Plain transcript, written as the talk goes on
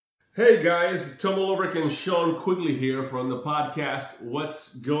Hey guys, Tom Ulrich and Sean Quigley here from the podcast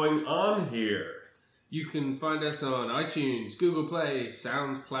What's Going On Here? You can find us on iTunes, Google Play,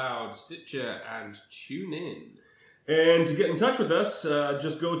 SoundCloud, Stitcher, and TuneIn. And to get in touch with us,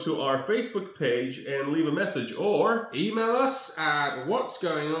 just go to our Facebook page and leave a message or email us at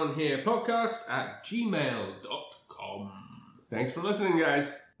what'sgoingonherepodcast@gmail.com. Thanks for listening,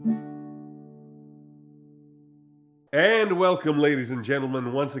 guys. And welcome, ladies and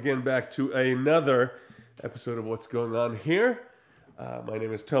gentlemen, once again back to another episode of What's Going On Here. My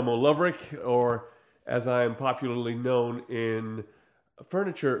name is Tomo Lovrich, or as I am popularly known in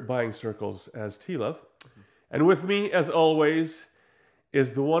furniture buying circles as T-Love. And with me, as always,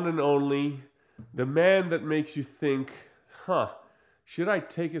 is the one and only, the man that makes you think, should I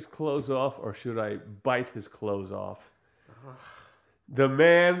take his clothes off or should I bite his clothes off? The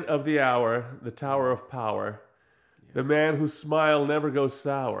man of the hour, the Tower of Power. The man whose smile never goes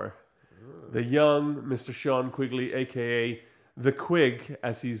sour. The young Mr. Sean Quigley, a.k.a. The Quig,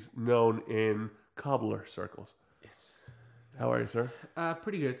 as he's known in cobbler circles. Yes. How are you, sir?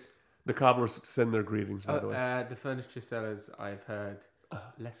 Pretty good. The cobblers send their greetings, by the way. The furniture sellers I've heard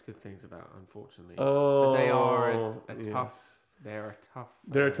less good things about, unfortunately. Oh, but they are a yes. tough... They're a tough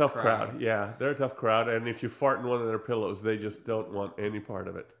They're a tough crowd. Yeah, they're a tough crowd. And if you fart in one of their pillows, they just don't want any part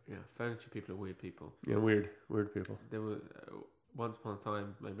of it. Yeah, furniture people are weird people. Yeah, weird people. There were once upon a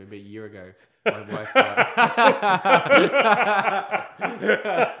time, maybe a year ago, my wife.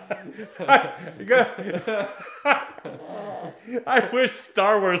 I wish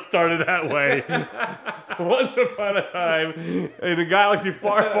Star Wars started that way. Once upon a time, in a galaxy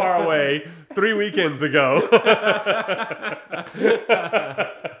far, far away, 3 weekends ago.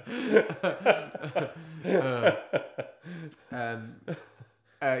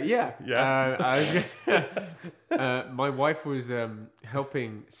 My wife was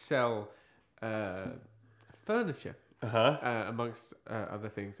helping sell furniture, amongst other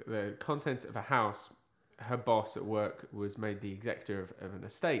things. The contents of a house. Her boss at work was made the executor of an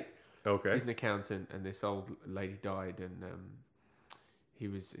estate. Okay. He's an accountant, and this old lady died, and he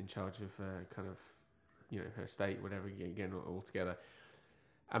was in charge of her estate, whatever, again, all together.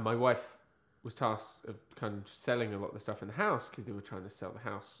 And my wife was tasked of kind of selling a lot of the stuff in the house because they were trying to sell the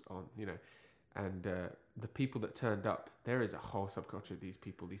house on, and the people that turned up, there is a whole subculture of these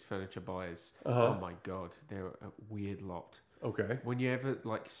people, these furniture buyers. Oh my God, they're a weird lot. Okay. When you're ever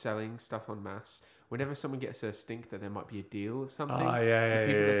selling stuff en masse, whenever someone gets a stink that there might be a deal of something, the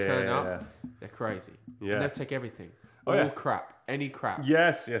people that turn up, they're crazy. Yeah. And they'll take everything. All crap. Any crap.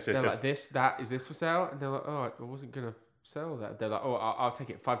 Yes. They're like, is this for sale? And they're like, oh, I wasn't going to sell that. They're like, oh, I'll take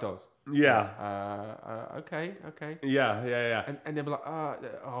it, $5. Yeah. Okay. Yeah. And they'll be like,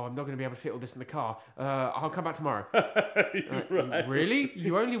 I'm not going to be able to fit all this in the car. I'll come back tomorrow. Right. Really?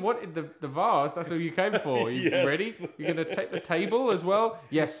 You only wanted the vase? That's all you came for? You Yes. ready? You're going to take the table as well?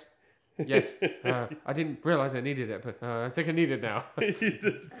 Yes. I didn't realize I needed it, but I think I need it now.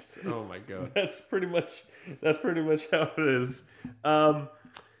 Oh my God. That's pretty much how it is.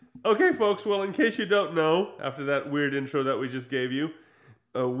 Okay, folks. Well, in case you don't know, after that weird intro that we just gave you,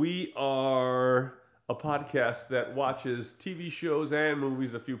 we are a podcast that watches TV shows and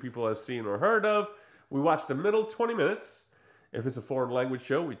movies a few people have seen or heard of. We watch the middle 20 minutes. If it's a foreign language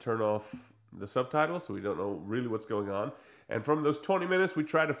show, we turn off the subtitles so we don't know really what's going on. And from those 20 minutes, we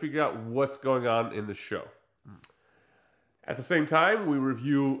try to figure out what's going on in the show. At the same time, we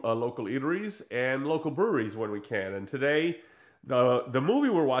review local eateries and local breweries when we can. And today, the movie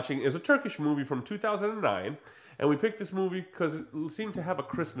we're watching is a Turkish movie from 2009. And we picked this movie because it seemed to have a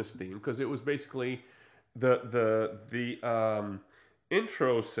Christmas theme. Because it was basically, the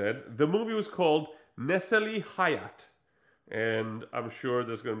intro said, the movie was called Neseli Hayat. And I'm sure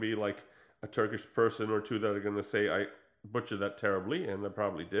there's going to be like a Turkish person or two that are going to say, I butchered that terribly, and I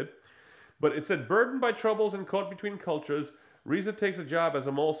probably did. But it said, burdened by troubles and caught between cultures, Riza takes a job as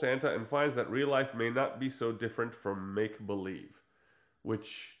a mall Santa and finds that real life may not be so different from make-believe.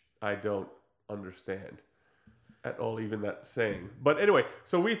 Which I don't understand at all, even that saying. But anyway,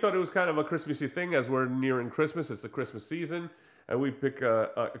 so we thought it was kind of a Christmassy thing as we're nearing Christmas. It's the Christmas season, and we pick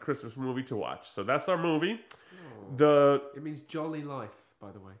a Christmas movie to watch. So that's our movie. It means jolly life,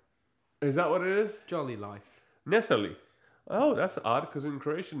 by the way. Is that what it is? Jolly life. Neseli. Oh, that's odd, because in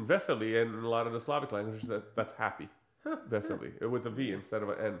Croatian, veseli, and in a lot of the Slavic languages, that's happy. Veseli, with a V instead of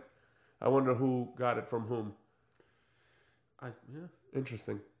an N. I wonder who got it from whom.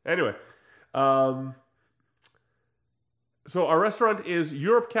 Interesting. Anyway, so our restaurant is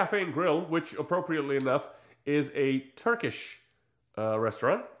Europe Cafe and Grill, which, appropriately enough, is a Turkish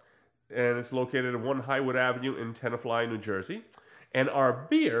restaurant. And it's located at 1 Highwood Avenue in Tenafly, New Jersey. And our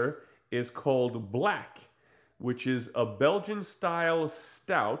beer is called Black, which is a Belgian-style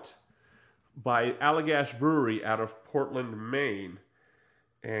stout by Allagash Brewery out of Portland, Maine.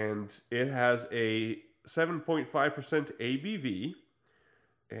 And it has a 7.5% ABV.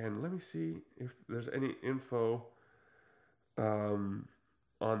 And let me see if there's any info on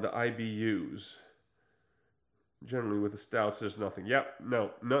the IBUs. Generally with the stouts, there's nothing. Yep,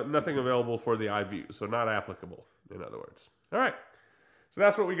 nothing available for the IBU, so not applicable, in other words. All right, so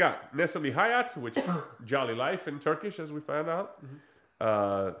that's what we got. Nesli Hayat, which Jolly Life in Turkish, as we found out.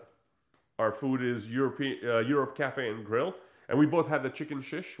 Our food is Europe Cafe and Grill, and we both had the chicken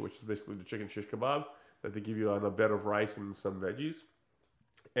shish, which is basically the chicken shish kebab that they give you on a bed of rice and some veggies.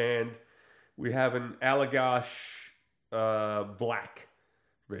 And we have an Allagash Black,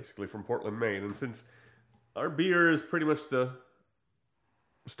 basically from Portland, Maine. And since our beer is pretty much the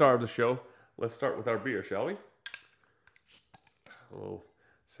star of the show, let's start with our beer, shall we? A little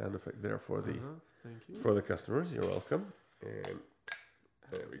sound effect there for the thank you. for the customers. You're welcome. And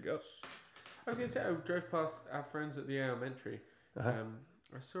there we go. I was going to say, I drove past our friends at the elementary.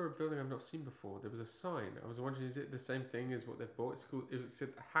 I saw a building I've not seen before. There was a sign. I was wondering, is it the same thing as what they've bought? It said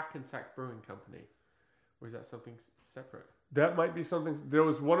Hackensack Brewing Company. Or is that something separate? That might be something. There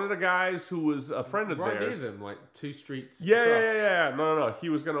was one of the guys who was a friend of right theirs. Near them, like 2 streets Yeah, across. yeah. No. He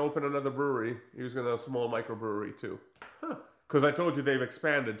was going to open another brewery. He was going to have a small microbrewery too. Because I told you they've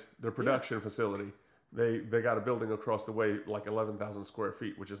expanded their production facility. They got a building across the way, like 11,000 square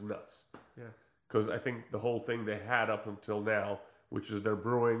feet, which is nuts. Yeah. Because I think the whole thing they had up until now, which is their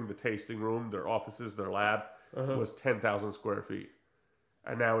brewing, the tasting room, their offices, their lab, was 10,000 square feet.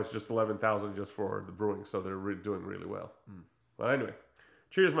 And now it's just 11,000 just for the brewing, so they're doing really well. Well, anyway,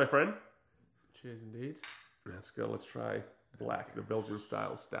 cheers, my friend. Cheers indeed. Let's go. Let's try Black, the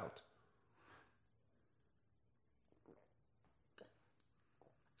Belgian-style stout.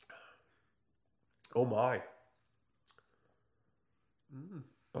 Oh, my.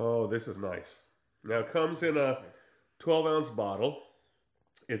 Oh, this is nice. Now, it comes in a 12-ounce bottle.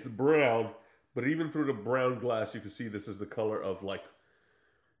 It's brown, but even through the brown glass, you can see this is the color of, like,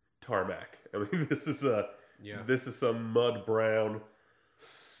 tarmac. I mean, this is some mud brown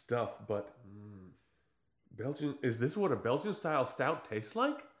stuff, but Belgian, is this what a Belgian style stout tastes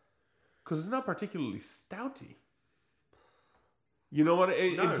like? Because it's not particularly stouty. You know what?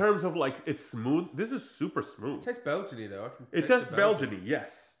 In terms of like, it's smooth. This is super smooth. It tastes Belgian-y though. It tastes Belgian-y,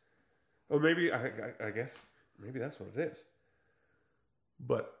 yes. Or maybe, I guess, maybe that's what it is.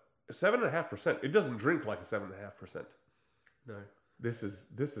 But 7.5%, it doesn't drink like a 7.5%. No. This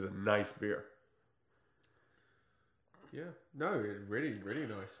is a nice beer. Yeah. No, it's really, really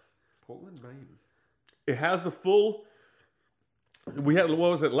nice. Portland, Maine. It has the full. We had, what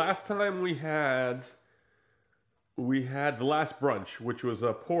was it? Last time we had the last brunch, which was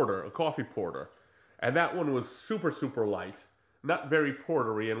a porter, a coffee porter, and that one was super, super light, not very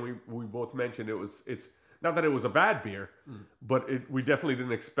portery. And we both mentioned it's not that it was a bad beer, but we definitely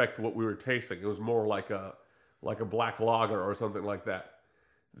didn't expect what we were tasting. It was more like a black lager or something like that.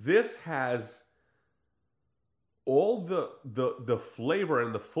 This has all the flavor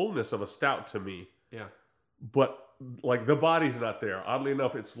and the fullness of a stout to me. Yeah. But like the body's not there. Oddly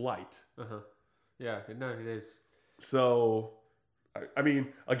enough, it's light. Yeah, no, it is. So, I mean,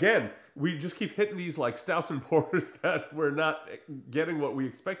 again, we just keep hitting these like stouts and porters that we're not getting what we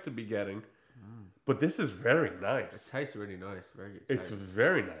expect to be getting. But this is very nice. It tastes really nice. Very good taste. It's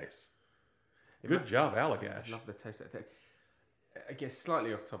very nice. Good job, Allagash. I love the taste of that. I guess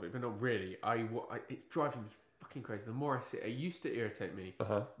slightly off topic, but not really. It's driving me fucking crazy. The more I see it, it used to irritate me.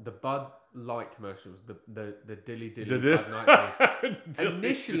 The Bud Light commercials, the dilly Bud Light days.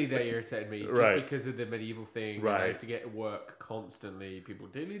 Initially, they irritated me just because of the medieval thing. Right. I used to get to work constantly. People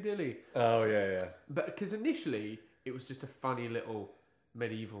dilly. Oh yeah. But because initially it was just a funny little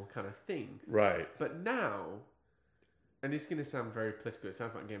medieval kind of thing. Right. But now, and it's going to sound very political. It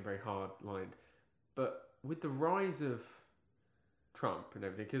sounds like I'm getting very hard-lined. But with the rise of Trump and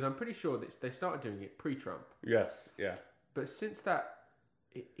everything, because I'm pretty sure that they started doing it pre-Trump. Yes, yeah. But since that,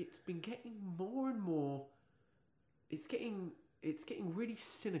 it's been getting more and more. It's getting really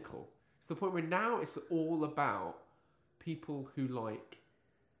cynical to the point where now it's all about people who like.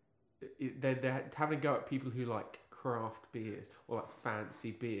 They're having a go at people who like craft beers or like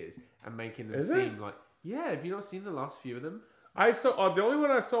fancy beers and making them seem like. Yeah, have you not seen the last few of them? I saw the only one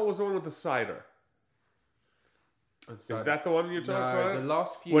I saw was the one with the cider. Is that the one you're talking about? The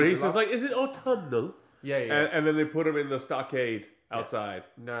last few. Where he says like, "Is it autumnal?" Yeah. And then they put him in the stockade outside.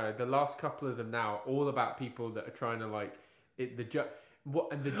 No, the last couple of them now are all about people that are trying to like it.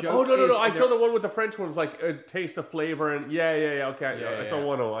 What and the joke? Oh no! is, I saw the one with the French ones, like taste of flavor and okay. Yeah, I saw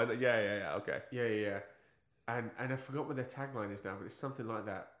one of them. Okay. Yeah. And I forgot what their tagline is now, but it's something like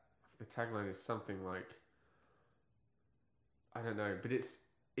that. The tagline is something like, I don't know, but it's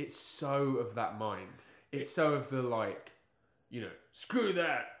so of that mind. It's so of the like, screw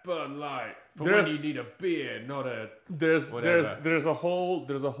that Bud Light for when you need a beer, not a there's a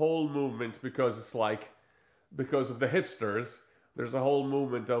whole movement because it's like because of the hipsters. There's a whole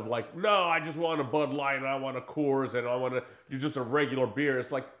movement of like, no, I just want a Bud Light and I want a Coors and I want to do just a regular beer. It's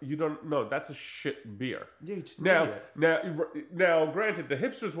like, you don't know, that's a shit beer. Yeah, you just now, granted, the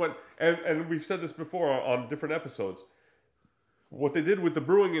hipsters went, and we've said this before on different episodes. What they did with the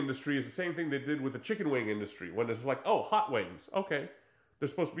brewing industry is the same thing they did with the chicken wing industry. When it's like, oh, hot wings, okay, they're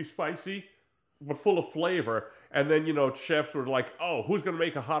supposed to be spicy, but full of flavor. And then chefs were like, oh, who's gonna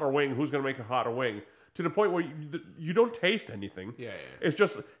make a hotter wing? Who's gonna make a hotter wing? To the point where you don't taste anything. Yeah. It's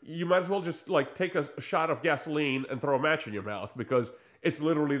just, you might as well just like take a shot of gasoline and throw a match in your mouth because it's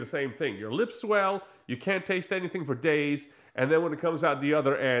literally the same thing. Your lips swell, you can't taste anything for days, and then when it comes out the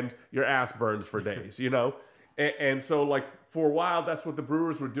other end, your ass burns for days, And so like for a while, that's what the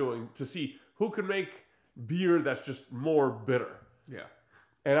brewers were doing to see who can make beer that's just more bitter. Yeah.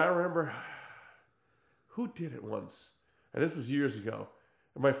 And I remember, who did it once? And this was years ago.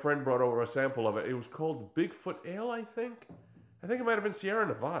 And my friend brought over a sample of it. It was called Bigfoot Ale, I think. I think it might have been Sierra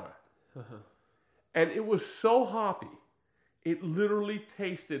Nevada. Uh-huh. And it was so hoppy, it literally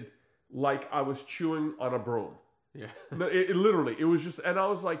tasted like I was chewing on a broom. Yeah. No, it literally, it was just, and I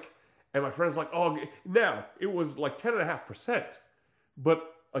was like, and my friend's like, oh, now, it was like 10.5%.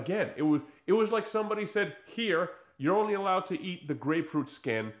 But again, it was like somebody said, here, you're only allowed to eat the grapefruit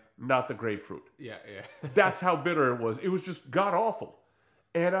skin, not the grapefruit. Yeah. That's how bitter it was. It was just god-awful.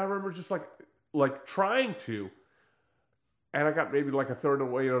 And I remember just like trying to, and I got maybe like a third of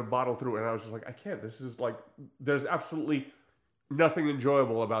the way of the bottle through, and I was just like, I can't. This is like, there's absolutely nothing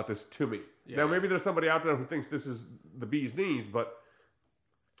enjoyable about this to me. Yeah. Now, maybe there's somebody out there who thinks this is the bee's knees,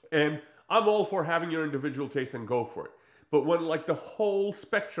 and I'm all for having your individual taste and go for it. But when like the whole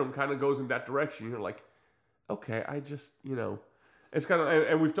spectrum kind of goes in that direction, you're like, okay, I just, it's kind of,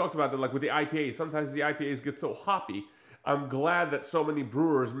 and we've talked about that, like with the IPAs, sometimes the IPAs get so hoppy. I'm glad that so many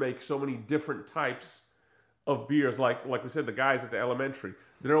brewers make so many different types of beers. Like we said, the guys at the elementary,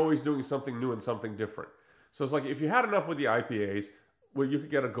 they're always doing something new and something different. So it's like, if you had enough with the IPAs, well, you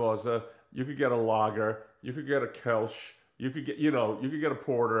could get a Gose, you could get a lager, you could get a Kelch, you could get, you could get a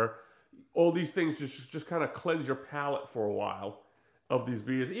porter. All these things just kind of cleanse your palate for a while of these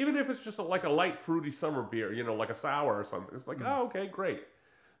beers. Even if it's just like a light fruity summer beer, like a sour or something. It's like, oh, okay, great.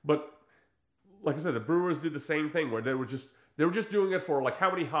 But like I said, the brewers did the same thing where they were just doing it for like,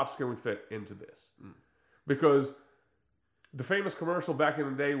 how many hops can we fit into this? Because the famous commercial back in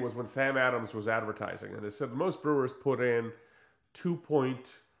the day was when Sam Adams was advertising, and it said most brewers put in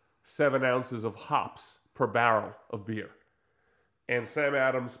 2.7 ounces of hops per barrel of beer. And Sam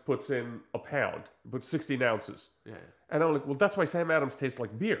Adams puts in a pound, puts 16 ounces. Yeah. And I'm like, well, that's why Sam Adams tastes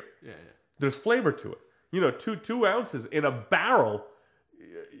like beer. Yeah. There's flavor to it. 2 ounces in a barrel.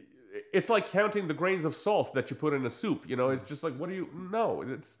 It's like counting the grains of salt that you put in a soup. It's just like,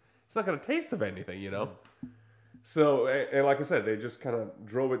 it's not going to taste of anything. So, and like I said, they just kind of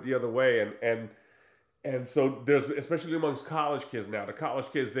drove it the other way, and so there's, especially amongst college kids now, the college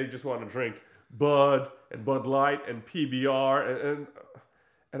kids, they just want to drink Bud and Bud Light and PBR,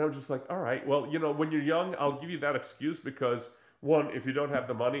 and I'm just like, all right, well, when you're young, I'll give you that excuse because, one, if you don't have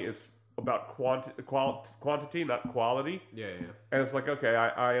the money, it's about quantity, not quality. Yeah. And it's like, okay,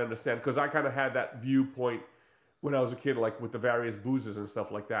 I understand, because I kind of had that viewpoint when I was a kid, like with the various boozes and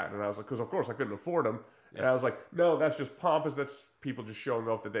stuff like that, and I was like, because of course I couldn't afford them, and I was like, no, that's just pompous, that's people just showing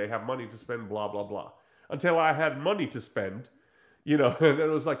off that they have money to spend, blah, blah, blah. Until I had money to spend, and then it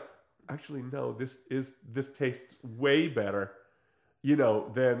was like, actually, no, this tastes way better,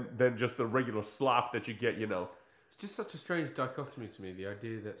 than just the regular slop that you get, It's just such a strange dichotomy to me, the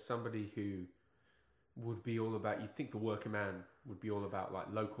idea that somebody who would be all about, you'd think the working man would be all about like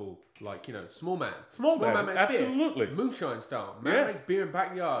local, like, small man. Small man makes absolutely. Beer. Moonshine style. Man makes beer in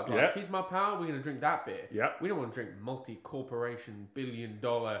backyard. Like, here's my pal, we're going to drink that beer. Yeah. We don't want to drink multi-corporation,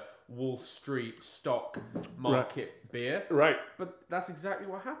 billion-dollar, Wall Street stock market beer. Right. But that's exactly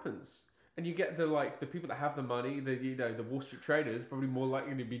what happens. And you get the people that have the money, the Wall Street traders, probably more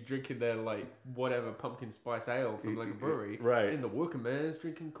likely to be drinking their whatever pumpkin spice ale from a brewery. Right. And the working man's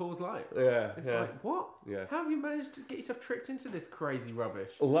drinking Coors Light. Yeah. It's like, what? Yeah. How have you managed to get yourself tricked into this crazy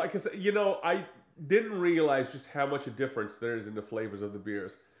rubbish? Like I said, I didn't realize just how much a difference there is in the flavors of the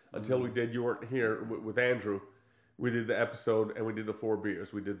beers until we did. You weren't here with Andrew. we did the episode and we did the 4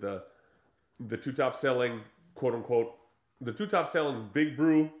 beers. We did the 2 top selling, quote unquote, the 2 top selling big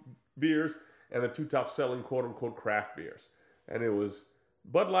brew beers and the 2 top selling, quote unquote, craft beers. And it was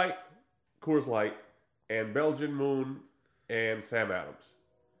Bud Light, Coors Light, and Belgian Moon and Sam Adams.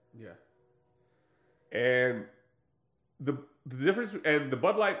 Yeah. And the difference, and the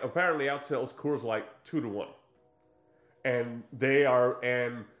Bud Light apparently outsells Coors Light 2-1. And they are,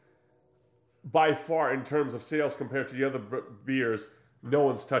 and by far in terms of sales compared to the other beers, no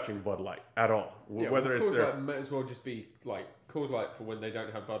one's touching Bud Light at all. Yeah, Whether Coors it's Light might as well just be like Coors Light for when they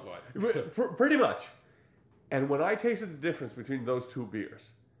don't have Bud Light. Pretty much. And when I tasted the difference between those 2 beers,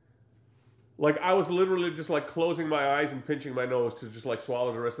 like I was literally just like closing my eyes and pinching my nose to just like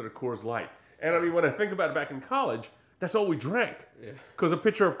swallow the rest of the Coors Light. And I mean, when I think about it, back in college, that's all we drank. Yeah. Because a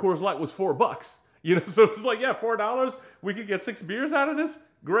pitcher of Coors Light was $4. You know, so it's like, yeah, $4, we could get 6 beers out of this.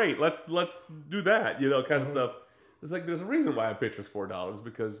 Great, let's do that. You know, kind of stuff. It's like there's a reason why a pitcher's $4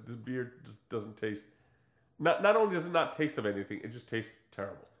 because this beer just doesn't taste. Not only does it not taste of anything, it just tastes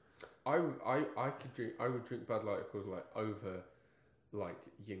terrible. I would drink Bud Light or Coors Light over like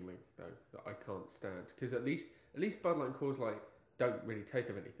Yingling though, that I can't stand, because at least Bud Light and Coors Light don't really taste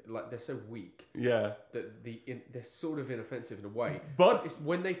of anything. Like they're so weak. Yeah. That they're sort of inoffensive in a way. But it's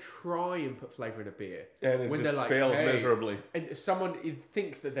when they try and put flavour in a beer, and it when just they're like, fails hey, miserably. and someone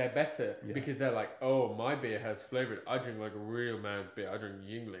thinks that they're better because they're like, oh, my beer has flavour. I drink like a real man's beer. I drink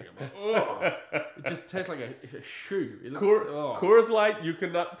Yingling. I'm like, oh, it just tastes like a shoe. It looks, Coors Light, you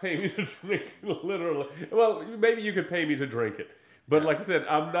cannot pay me to drink literally. Well, maybe you could pay me to drink it, but like I said,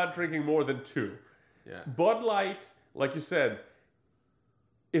 I'm not drinking more than 2. Yeah. Bud Light, like you said,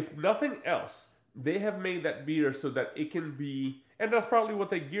 if nothing else, they have made that beer so that it can be, and that's probably what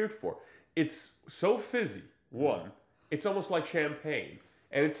they geared for. It's so fizzy, one. It's almost like champagne.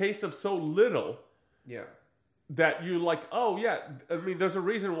 And it tastes of so little that you like, oh yeah, I mean, there's a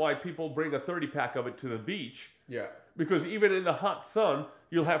reason why people bring a 30-pack of it to the beach. Yeah. Because even in the hot sun,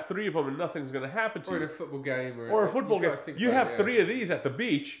 you'll have 3 of them and nothing's going to happen to you. Or in a football game. Or a football game. You have 3 of these at the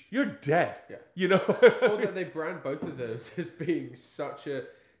beach, you're dead. Yeah. You know? Or that they brand both of those as being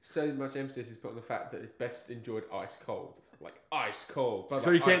so much emphasis is put on the fact that it's best enjoyed ice cold. Like ice cold.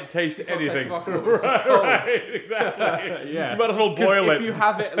 So you can't taste anything. Taste it's just cold. Right, exactly. Yeah. You might as well boil it. If you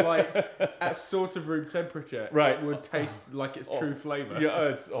have it like at sort of room temperature, right, it would taste like its true flavour. Yeah,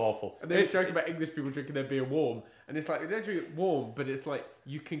 it's awful. And they was joking about English people drinking their beer warm, and it's like they don't drink it warm, but it's like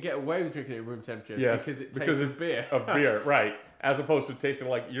you can get away with drinking it at room temperature because it tastes of beer. Of beer, right? As opposed to tasting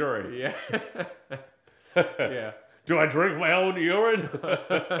like urine. Yeah. Yeah. Do I drink my own urine?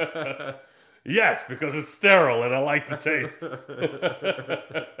 Yes, because it's sterile and I like the taste.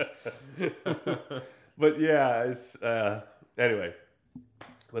 But yeah, it's anyway.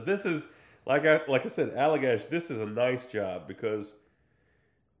 But this is like I said, Allagash. This is a nice job because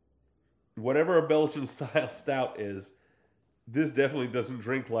whatever a Belgian style stout is, this definitely doesn't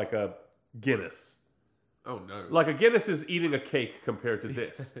drink like a Guinness. Oh no! Like a Guinness is eating a cake compared to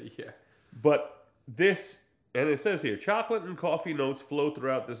this. Yeah. But this. And it says here, chocolate and coffee notes flow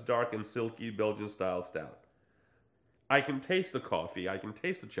throughout this dark and silky Belgian-style stout. I can taste the coffee, I can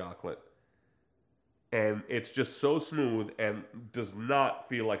taste the chocolate, and it's just so smooth and does not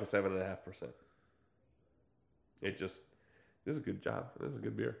feel like a 7.5%. This is a good job. This is a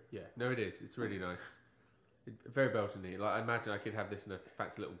good beer. Yeah, no, it is. It's really nice. Very Belgian-y. Like, I imagine I could have this in a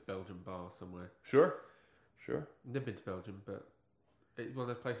fancy little Belgian bar somewhere. Sure. Never been to Belgium, but... one of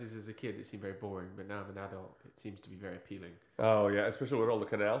those places as a kid it seemed very boring, but now I'm an adult it seems to be very appealing. Oh yeah, especially with all the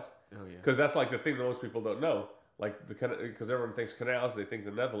canals. Oh yeah, because that's like the thing that most people don't know. Like because everyone thinks canals, they think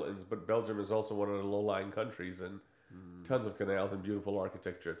the Netherlands, but Belgium is also one of the low-lying countries and tons of canals and beautiful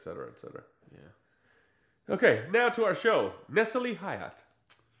architecture, etc., etc. Yeah. Okay, now to our show, Nestlé Hayat.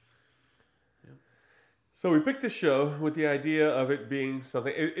 Yep. So we picked this show with the idea of it being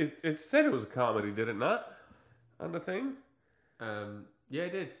something. It said it was a comedy, did it not? On the thing. Yeah,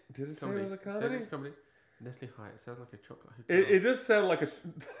 it did. Did it say it was a comedy? It was a comedy. Nestlé Hayat. It sounds like a chocolate hotel. It does sound like a... Did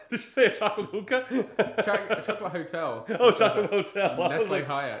you say a chocolate hookah? A chocolate hotel. Oh, chocolate hotel. Nestlé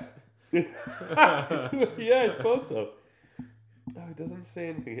Hayat. Yeah, I suppose so. Oh, it doesn't say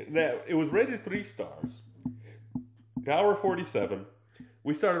anything. Now, it was rated 3 stars. Hour 47.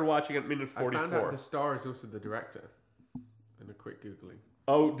 We started watching at minute 44. I found out the star is also the director. In a quick Googling.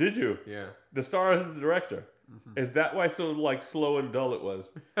 Oh, did you? Yeah. The star is the director. Mm-hmm. Is that why so like slow and dull it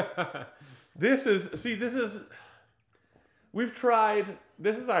was? This is we've tried,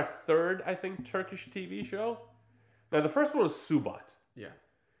 this is our 3rd, I think, Turkish TV show. Now the first one was Subat. Yeah.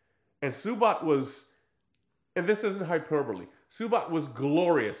 And Subat was, and this isn't hyperbole, Subat was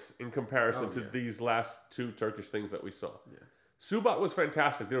glorious in comparison Oh, to yeah. these last two Turkish things that we saw. Yeah. Subat was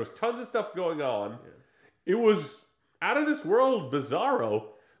fantastic. There was tons of stuff going on. Yeah. It was out of this world bizarro,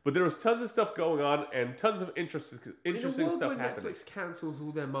 but there was tons of stuff going on and tons of interesting In a world stuff where happening. Netflix cancels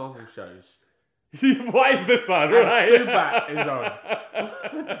all their Marvel shows, Why is this on? and Right. Subat is on.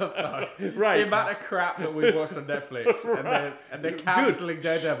 What the fuck? Right. The amount of crap that we watched on Netflix, Right. and they're Dude. cancelling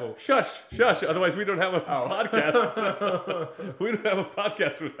Daredevil. Shush. Otherwise, we don't have a Oh. podcast. We don't have a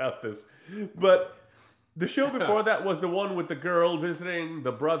podcast without this. But the show before that was the one with the girl visiting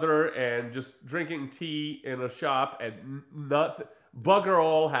the brother and just drinking tea in a shop, and nothing, bugger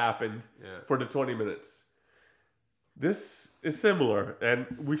all happened Yeah. for the 20 minutes. This is similar,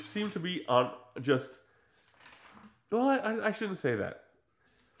 and we seem to be on just. Well, I shouldn't say that.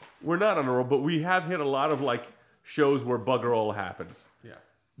 We're not on a roll, but we have hit a lot of like shows where bugger all happens. Yeah.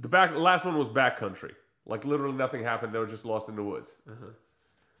 The last one was Backcountry. Like literally nothing happened. They were just lost in the woods.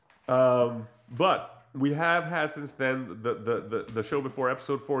 But we have had since then the show before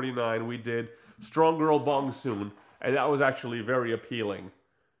episode 49. We did Strong Girl Bong Soon, and that was actually very appealing,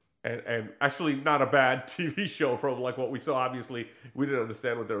 and actually not a bad TV show from like what we saw. Obviously, we didn't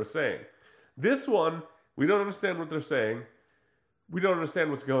understand what they were saying. This one, we don't understand what they're saying. We don't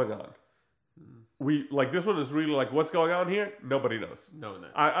understand what's going on. We like this one is really like what's going on here. Nobody knows. No, no.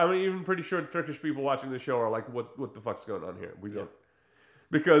 I'm even pretty sure Turkish people watching the show are like, what the fuck's going on here? We don't.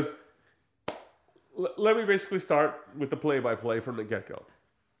 Because let me basically start with the play-by-play from the get-go.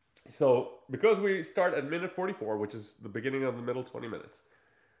 So, because we start at minute 44, which is the beginning of the middle 20 minutes,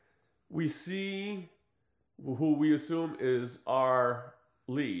 we see who we assume is our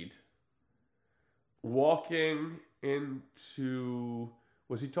lead walking into...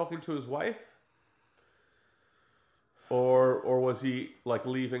 Was he talking to his wife? Or was he like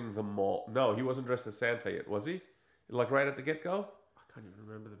leaving the mall? No, he wasn't dressed as Santa yet, was he? Like right at the get-go? I can't even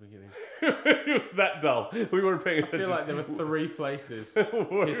remember the beginning. It was that dull. We weren't paying I attention. feel like there were 3 places: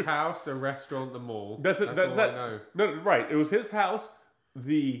 his house, a restaurant, the mall. That's it. That's all I know. No, right. It was his house,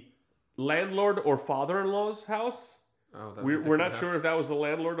 the landlord or father-in-law's house. Oh, that's We're not sure if that was the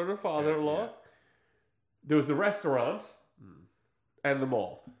landlord or the father-in-law. Yeah. There was the restaurant and the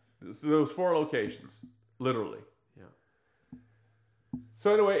mall. So there was 4 locations, literally. Yeah.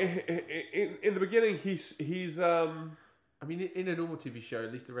 So anyway, in the beginning, he's I mean, in a normal TV show,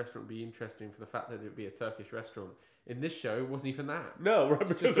 at least the restaurant would be interesting for the fact that it would be a Turkish restaurant. In this show, it wasn't even that. No, right,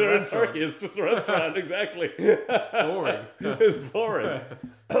 because just a they're in restaurant. Turkey. It's just a restaurant, exactly. Boring. It's boring.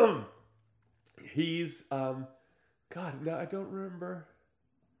 He's, God, no, I don't remember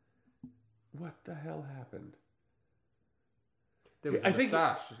what the hell happened. There was a I think-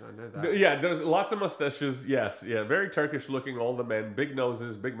 moustache. I know that. Yeah, there's lots of mustaches. Yes, yeah, very Turkish looking, all the men, big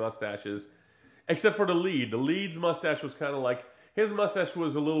noses, big mustaches. Except for the lead. The lead's mustache was kind of like, his mustache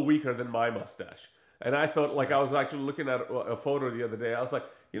was a little weaker than my mustache. And I thought, like, I was actually looking at a photo the other day. I was like,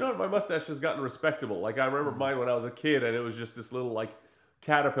 you know what, my mustache has gotten respectable. Like, I remember mine when I was a kid, and it was just this little, like,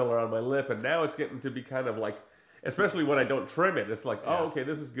 caterpillar on my lip. And now it's getting to be kind of like, especially when I don't trim it, it's like, oh, okay,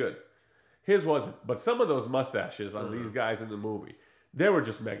 this is good. His wasn't. But some of those mustaches on these guys in the movie, they were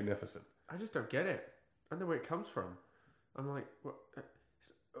just magnificent. I just don't get it. I don't know where it comes from. I'm like, what?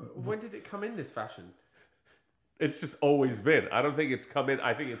 When did it come in this fashion? It's just always been. I don't think it's come in.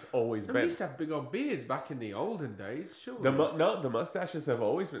 I think it's always We been. used to have big old beards back in the olden days, surely. No, the mustaches have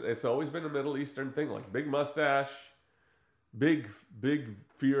always been. It's always been a Middle Eastern thing, like big mustache, big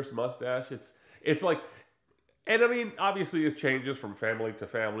fierce mustache. It's like, and I mean, obviously, it changes from family to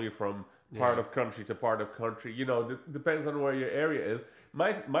family, from part of country to part of country. You know, depends on where your area is.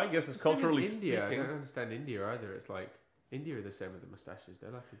 My guess is Same in culturally India. I speaking, don't understand India either. It's like India are the same with the mustaches.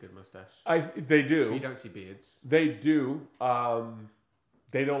 They're like a good mustache. they do. You don't see beards. They do.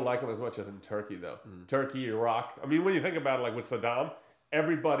 They don't like them as much as in Turkey, though. Turkey, Iraq. I mean, when you think about it, like with Saddam,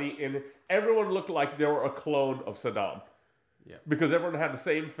 everyone looked like they were a clone of Saddam. Yeah. Because everyone had the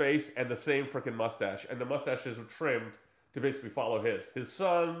same face and the same freaking mustache, and the mustaches were trimmed to basically follow his. His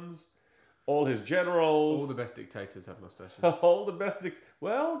sons, all his generals, All the best dictators have mustaches. all the best.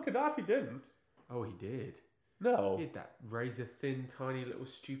 Well, Gaddafi didn't. Oh, he did. No, He had that razor thin, tiny little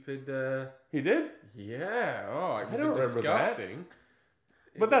stupid. he did. Yeah. Oh, it was don't remember that. disgusting.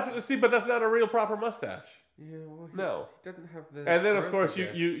 But that's not a real proper mustache. Yeah. Well, No. He doesn't have the. And then of growth, course I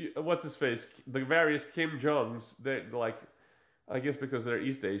guess. you what's his face? The various Kim Jongs. They like, I guess because they're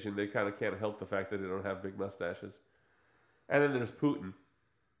East Asian, they kind of can't help the fact that they don't have big mustaches. And then there's Putin,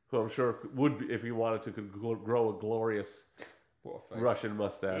 who I'm sure would, if he wanted to, could grow a glorious What a face. Russian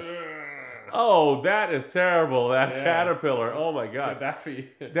mustache. Oh, that is terrible. That Yeah. caterpillar. Oh my God.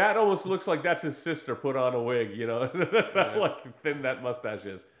 Gaddafi. That almost looks like that's his sister put on a wig, you know. That's how like thin that mustache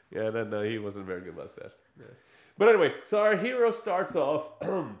is. Yeah, then he wasn't a very good mustache. Yeah. But anyway, so our hero starts off,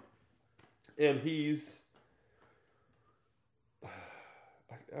 and he's,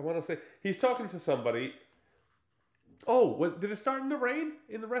 I want to say, he's talking to somebody. Oh, did it start in the rain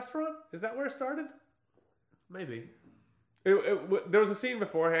in the restaurant? Is that where it started? Maybe. There was a scene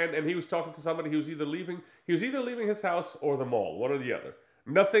beforehand, and he was talking to somebody who was either leaving his house or the mall, one or the other.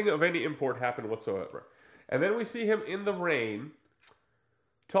 Nothing of any import happened whatsoever. And then we see him in the rain,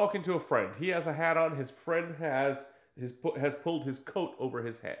 talking to a friend. He has a hat on. His friend has pulled his coat over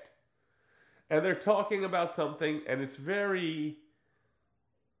his head, and they're talking about something, and it's very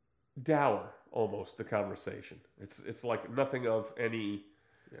dour, almost, the conversation. It's like nothing of any.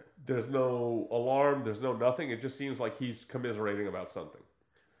 Yeah. There's no alarm. There's no nothing. It just seems like he's commiserating about something.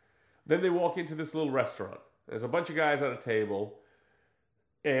 Then they walk into this little restaurant. There's a bunch of guys at a table,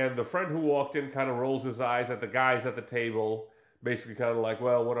 and the friend who walked in kind of rolls his eyes at the guys at the table, basically kind of like,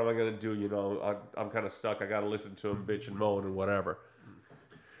 well, what am I going to do? You know, I'm kind of stuck. I got to listen to him bitch and moan and whatever.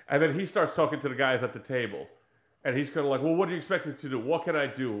 And then he starts talking to the guys at the table. And he's kind of like, well, what do you expect me to do? What can I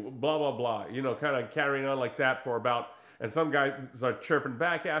do? Blah, blah, blah. You know, kind of carrying on like that for about... And some guys are chirping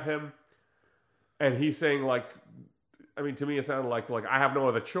back at him. And he's saying, like... I mean, to me, it sounded like I have no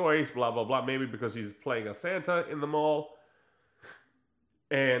other choice, blah, blah, blah. Maybe because he's playing a Santa in the mall.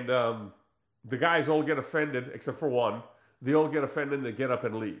 And the guys all get offended, except for one. They all get offended and they get up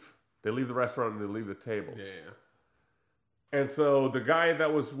and leave. They leave the restaurant and they leave the table. Yeah. And so the guy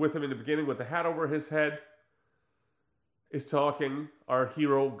that was with him in the beginning with the hat over his head is talking. Our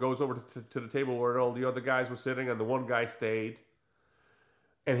hero goes over to the table where all the other guys were sitting, and the one guy stayed.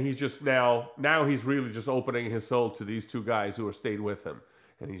 And he's just now he's really just opening his soul to these two guys who are stayed with him.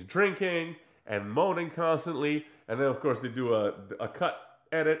 And he's drinking and moaning constantly. And then, of course, they do a cut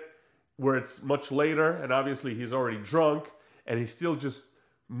edit where it's much later, and obviously he's already drunk, and he's still just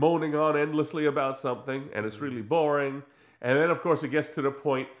moaning on endlessly about something, and it's really boring. And then, of course, it gets to the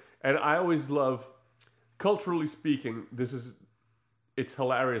point, and I always love, culturally speaking, it's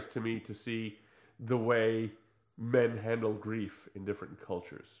hilarious to me to see the way men handle grief in different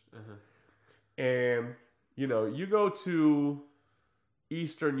cultures. Uh-huh. And, you know, you go to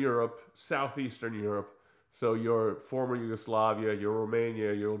Eastern Europe, Southeastern Europe, so your former Yugoslavia, your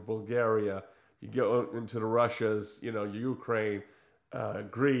Romania, your Bulgaria, you go into the Russias, you know, Ukraine,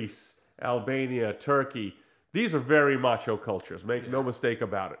 Greece, Albania, Turkey. These are very macho cultures. Make no mistake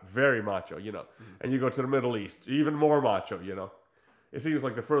about it. Very macho, you know. And you go to the Middle East, even more macho, you know. It seems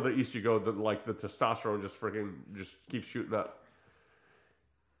like the further east you go, the testosterone just keeps shooting up.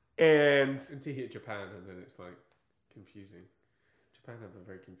 And until you hit Japan, and then it's like confusing. Japan have a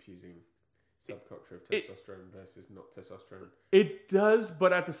very confusing subculture of testosterone versus not testosterone. It does,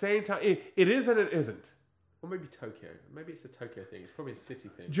 but at the same time, it is and it isn't. Or maybe Tokyo. Maybe it's a Tokyo thing. It's probably a city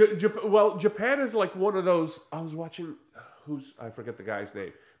thing. Japan is like one of those. I was watching. I forget the guy's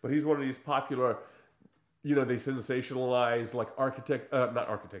name, but he's one of these popular. You know, they sensationalize like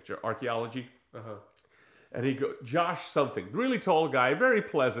archaeology. Uh-huh. And Josh something, really tall guy, very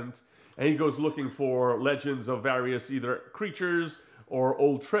pleasant, and he goes looking for legends of various either creatures or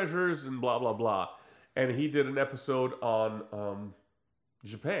old treasures and blah blah blah. And he did an episode on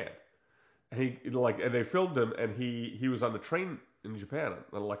Japan. And they filmed him, and he was on the train in Japan,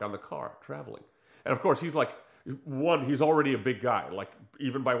 like on the car traveling. And of course, he's like he's already a big guy, like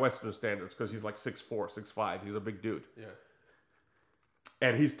even by Western standards, because he's like 6'4", 6'5". He's a big dude. Yeah.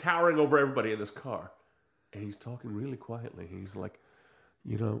 And he's towering over everybody in this car, and he's talking really quietly. He's like,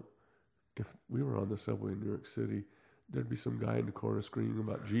 you know, if we were on the subway in New York City, there'd be some guy in the corner screaming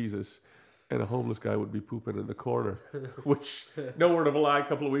about Jesus, and a homeless guy would be pooping in the corner. Which, no word of a lie, a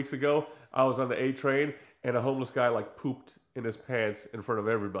couple of weeks ago, I was on the A train, and a homeless guy like pooped in his pants in front of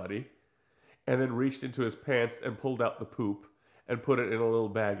everybody, and then reached into his pants and pulled out the poop and put it in a little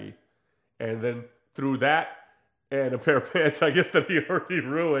baggie. And then threw that and a pair of pants, I guess, that he already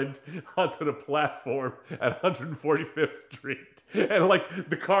ruined, onto the platform at 145th Street. And like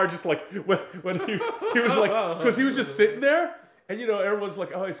the car just like, when he was like, because he was just sitting there, and you know, everyone's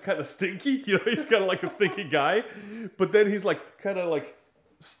like, oh, it's kind of stinky. You know, he's kind of like a stinky guy. But then he's like, kind of like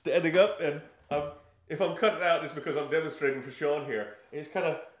standing up, and if I'm cutting out, it's because I'm demonstrating for Sean here. And he's kind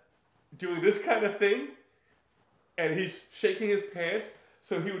of doing this kind of thing, and he's shaking his pants,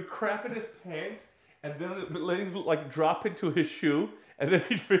 so he would crap in his pants, and then it would like drop into his shoe, and then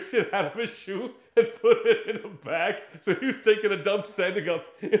he'd fish it out of his shoe and put it in a bag. So he was taking a dump standing up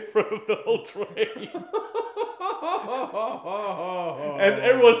in front of the whole train. And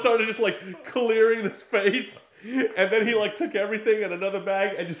everyone started just like clearing the space. And then he like took everything in another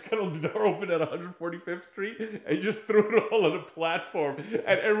bag and just kind of the door open at 145th Street and just threw it all on a platform.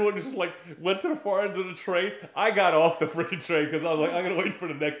 And everyone just like went to the far end of the train. I got off the freaking train because I was like, I'm gonna wait for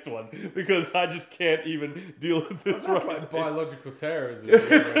the next one because I just can't even deal with this. That's like biological terrorism.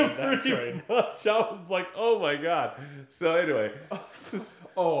 That train. Gosh, I was like, oh my god. So anyway,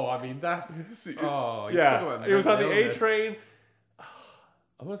 I mean that's yeah. It was on the A train.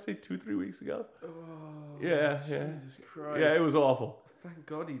 I want to say 2-3 weeks ago. Oh, yeah. Jesus Christ. Yeah, it was awful. Thank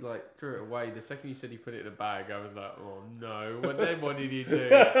God he like threw it away. The second you said he put it in a bag, I was like, oh no. What did he do?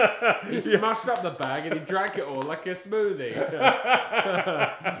 He smashed up the bag and he drank it all like a smoothie.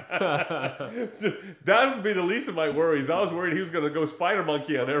 That would be the least of my worries. I was worried he was going to go spider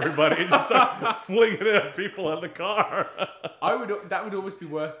monkey on everybody and just start flinging it at people on the car. That would almost be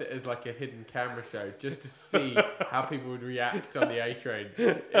worth it as like a hidden camera show, just to see how people would react on the A train.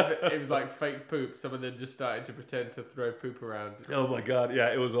 If it was like fake poop, someone then just started to pretend to throw poop around. Oh my god,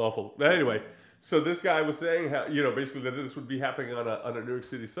 yeah, it was awful. But anyway, so this guy was saying how, basically that this would be happening on a New York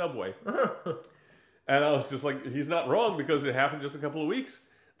City subway. And I was just like, he's not wrong because it happened just a couple of weeks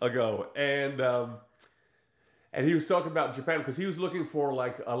ago. And he was talking about Japan because he was looking for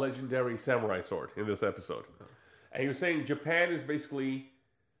like a legendary samurai sword in this episode. And he was saying Japan is basically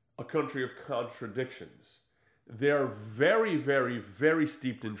a country of contradictions. They're very, very, very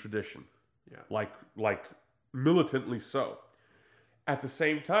steeped in tradition. Yeah. Like militantly so. At the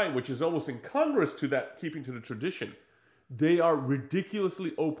same time, which is almost incongruous to that keeping to the tradition, they are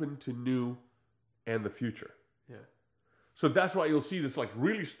ridiculously open to new and the future. Yeah. So that's why you'll see this like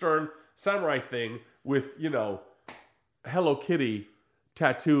really stern samurai thing with, Hello Kitty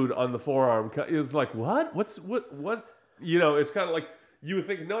tattooed on the forearm. It was like, what? What? It's kind of like you would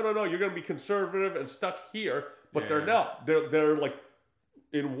think, no, you're going to be conservative and stuck here, but they're not. They're like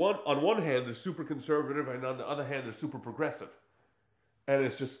on one hand they're super conservative, and on the other hand they're super progressive. And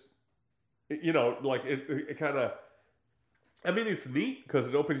it's just, it kind of, I mean, it's neat because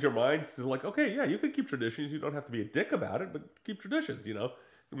it opens your minds to like, okay, yeah, you can keep traditions. You don't have to be a dick about it, but keep traditions, And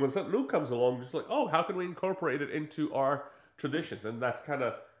when something new comes along, just like, oh, how can we incorporate it into our traditions? And that's kind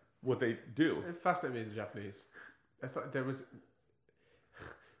of what they do. It fascinated me, the Japanese. It's like I don't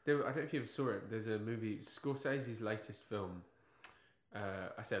know if you ever saw it. There's a movie, Scorsese's latest film.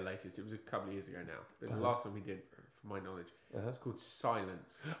 I say latest, it was a couple of years ago now. The last one we did, from my knowledge. It's called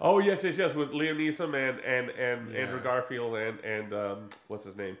Silence. Oh, yes, with Liam Neeson and Andrew Garfield and what's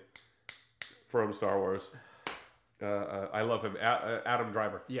his name from Star Wars. I love him, Adam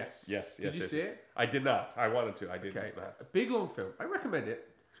Driver. Yes. Did you see it? I did not. I wanted to. I didn't. Okay. A big long film. I recommend it.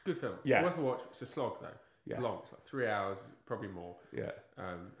 It's a good film. Yeah. Worth a watch. It's a slog though. It's long. It's like 3 hours, probably more. Yeah.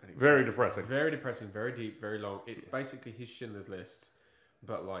 Very depressing. Very depressing. Very deep. Very long. It's basically his Schindler's List,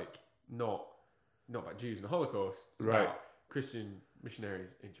 but like not about Jews and the Holocaust. It's about Christian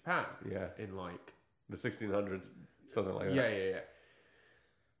missionaries in Japan. Yeah. In like the 1600s, something like that. Yeah.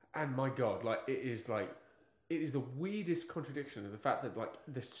 And my God, like it is the weirdest contradiction of the fact that like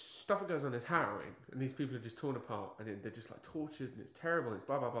the stuff that goes on is harrowing, and these people are just torn apart, and they're just like tortured, and it's terrible, and it's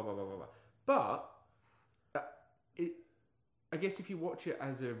blah blah blah blah blah blah. But I guess if you watch it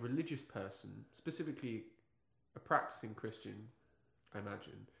as a religious person, specifically a practicing Christian, I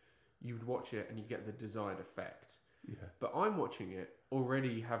imagine you would watch it and you get the desired effect. Yeah. But I'm watching it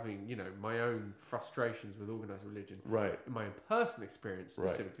already having, my own frustrations with organised religion. Right. My own personal experience,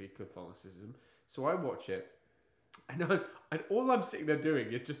 specifically Catholicism. So I watch it, and all I'm sitting there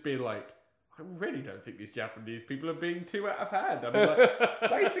doing is just being like, I really don't think these Japanese people are being too out of hand. I mean, like,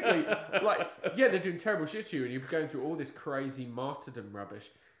 basically, like, yeah, they're doing terrible shit to you, and you're going through all this crazy martyrdom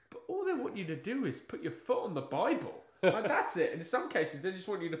rubbish. But all they want you to do is put your foot on the Bible. Like, that's it. And in some cases, they just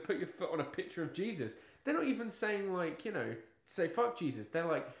want you to put your foot on a picture of Jesus. They're not even saying, like, say fuck Jesus. They're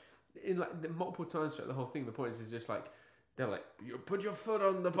like, in like multiple times throughout the whole thing, the point is just like, they're like, you put your foot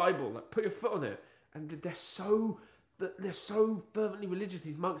on the Bible, like, put your foot on it. And they're so fervently religious,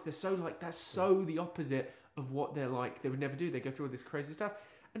 these monks. They're so like, that's so the opposite of what they're like. They would never do. They go through all this crazy stuff.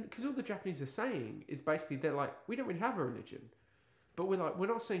 And because all the Japanese are saying is basically, they're like, we don't really have a religion. But we're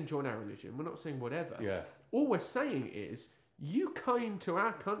not saying join our religion. We're not saying whatever. Yeah. All we're saying is, you came to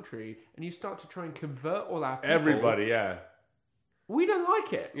our country and you start to try and convert all our people. Everybody, yeah. We don't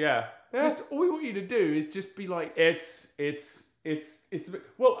like it. Yeah. Just all we want you to do is just be like... It's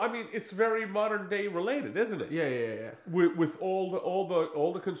well, I mean, it's very modern day related, isn't it? Yeah. With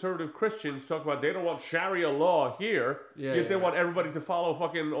all the conservative Christians talk about they don't want Sharia law here, yet they want everybody to follow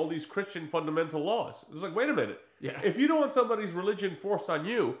fucking all these Christian fundamental laws. It's like, wait a minute. Yeah. If you don't want somebody's religion forced on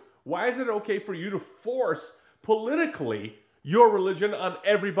you, why is it okay for you to force politically your religion on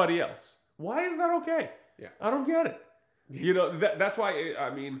everybody else? Why is that okay? Yeah. I don't get it. You know, that's why,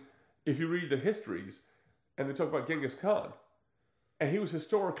 I mean, if you read the histories and they talk about Genghis Khan, and he was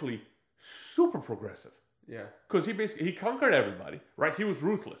historically super progressive. Yeah. Because he conquered everybody, right? He was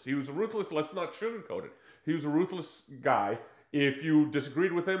ruthless. Let's not sugarcoat it. He was a ruthless guy. If you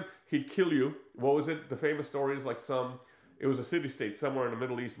disagreed with him, he'd kill you. What was it? The famous story is like it was a city-state somewhere in the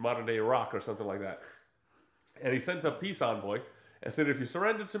Middle East, modern-day Iraq or something like that. And he sent a peace envoy and said, if you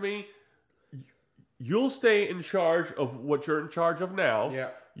surrender to me, you'll stay in charge of what you're in charge of now. Yeah.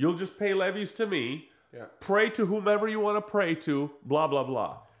 You'll just pay levies to me. Yeah. Pray to whomever you want to pray to, blah, blah,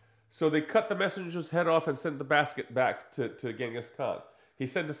 blah. So they cut the messenger's head off and sent the basket back to Genghis Khan. He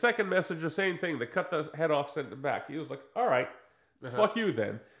sent a second messenger, same thing. They cut the head off, sent it back. He was like, all right, fuck you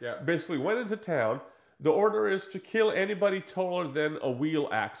then. Yeah. Basically went into town. The order is to kill anybody taller than a wheel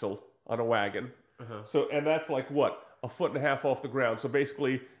axle on a wagon. So, and that's like what? 1.5 feet off the ground. So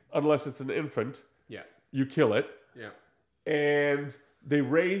basically, unless it's an infant, you kill it. Yeah. And they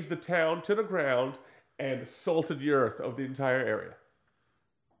razed the town to the ground and salted the earth of the entire area.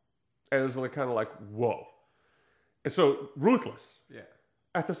 And it was like, kind of like, whoa. And so, ruthless. Yeah.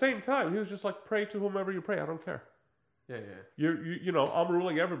 At the same time, he was just like, pray to whomever you pray. I don't care. Yeah. You know, I'm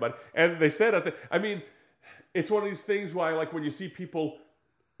ruling everybody. And they said, I mean, it's one of these things why, like, when you see people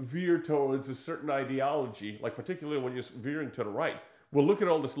veer towards a certain ideology, like particularly when you're veering to the right, well, look at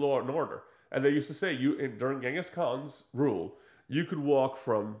all this law and order. And they used to say, during Genghis Khan's rule, you could walk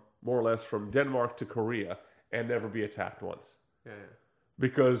more or less from Denmark to Korea and never be attacked once. Yeah.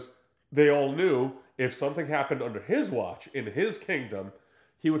 Because they all knew if something happened under his watch in his kingdom,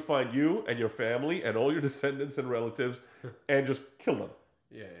 he would find you and your family and all your descendants and relatives and just kill them.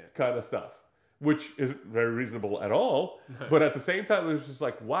 Yeah. Kind of stuff. Which isn't very reasonable at all. No. But at the same time, it was just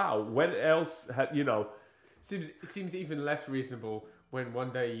like, wow, when else Seems even less reasonable when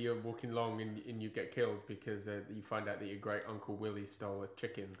one day you're walking along and you get killed because you find out that your great uncle Willie stole a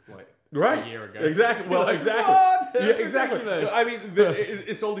chicken a year ago. Exactly. Well, like, exactly. What? That's exactly. ridiculous. I mean,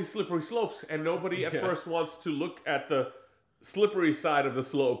 it's all these slippery slopes, and nobody at first wants to look at the slippery side of the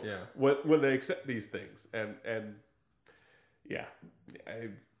slope when they accept these things. And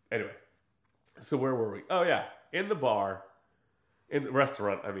anyway, so where were we? Oh yeah, in the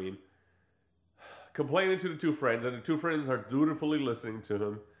restaurant. I mean. Complaining to the two friends, and the two friends are dutifully listening to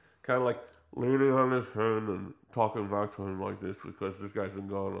him, kind of like leaning on his hand and talking back to him like this because this guy's been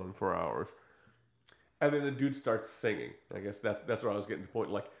going on for hours. And then the dude starts singing. I guess that's where I was getting to the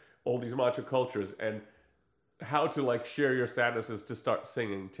point, like all these macho cultures and how to like share your sadness is to start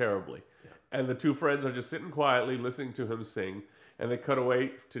singing terribly. Yeah. And the two friends are just sitting quietly listening to him sing, and they cut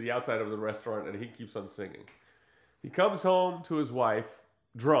away to the outside of the restaurant, and he keeps on singing. He comes home to his wife,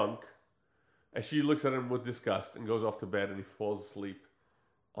 drunk. And she looks at him with disgust and goes off to bed, and he falls asleep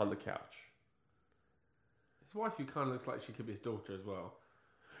on the couch. His wife, who kind of looks like she could be his daughter as well.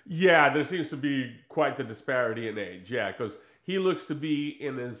 Yeah, there seems to be quite the disparity in age. Yeah, because he looks to be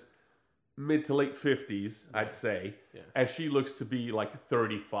in his mid to late 50s, I'd say. Yeah. And she looks to be like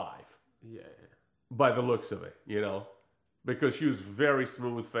 35. Yeah. By the looks of it, you know. Because she was very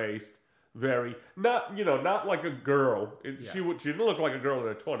smooth-faced, very... Not like a girl. She didn't look like a girl in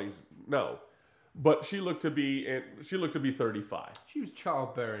her 20s, no. But she looked to be 35. She was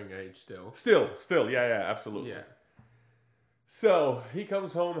childbearing age still. Still, yeah, absolutely. Yeah. So he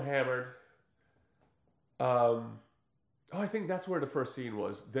comes home hammered. I think that's where the first scene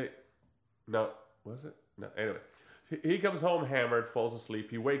was. Was it? No. Anyway, he comes home hammered, falls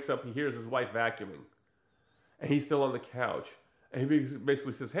asleep. He wakes up. He hears his wife vacuuming, and he's still on the couch. And he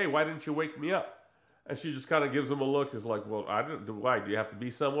basically says, "Hey, why didn't you wake me up?" And she just kind of gives him a look. Is like, "Well, I didn't. Why? Do you have to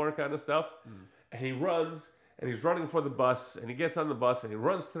be somewhere?" Kind of stuff. Mm. And he runs, and he's running for the bus, and he gets on the bus, and he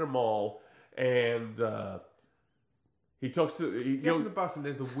runs to the mall, and he talks to... He gets on the bus, and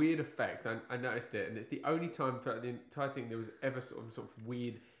there's the weird effect. I noticed it, and it's the only time throughout the entire thing there was ever sort of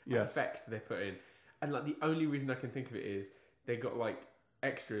weird effect they put in. And like the only reason I can think of it is they got like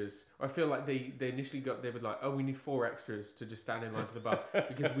extras. I feel like they initially they were like, oh, we need 4 extras to just stand in line for the bus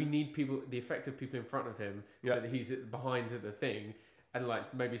because we need the effect of people in front of him so that he's behind the thing. And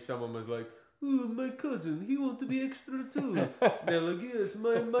like maybe someone was like, oh, my cousin, he wants to be extra too. They're like, yes,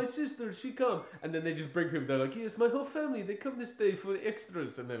 my sister, she come. And then they just bring people, they're like, yes, my whole family, they come this day for the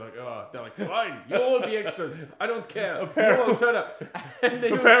extras. And they're like, fine, you all be extras. I don't care. You all turn up.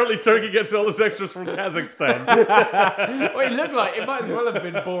 Apparently Turkey gets all its extras from Kazakhstan. Well, it looked like, it might as well have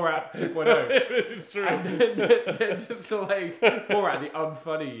been Borat 2.0. It's true. And then they're just like Borat, the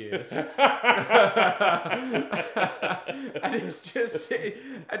unfunny years. And it's just,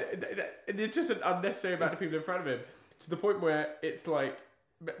 and it's just an unnecessary amount of people in front of him, to the point where it's like,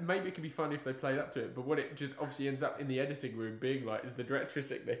 maybe it could be funny if they played up to it, but what it just obviously ends up in the editing room being like is the director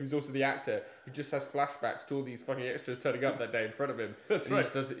sitting there, who's also the actor, who just has flashbacks to all these fucking extras turning up that day in front of him. That's and right.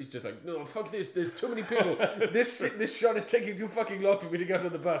 He's just like, no, fuck this, there's too many people. This shot is taking too fucking long for me to go to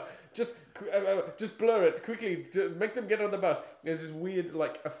the bus. Just blur it quickly, make them get on the bus. There's this weird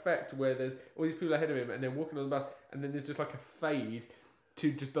like effect where there's all these people ahead of him and they're walking on the bus, and then there's just like a fade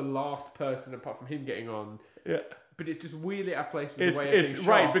to just the last person apart from him getting on. Yeah. But it's just weirdly out of place with the way It's everything's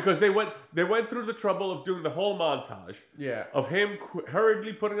right, shot. because they went through the trouble of doing the whole montage. Yeah. Of him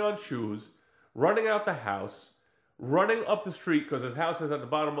hurriedly putting on shoes, running out the house, running up the street because his house is at the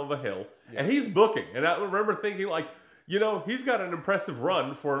bottom of a hill, and he's booking. And I remember thinking, like, he's got an impressive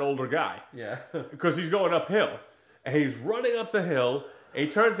run for an older guy. Yeah. Because he's going uphill. And he's running up the hill, and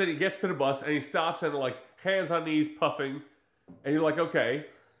he turns and he gets to the bus, and he stops and, like, hands on knees, puffing. And you're like, okay.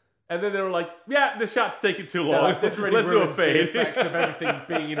 And then they were like, yeah, the shot's taking too long. Like, this really Let's do a ruins the fade. effect of everything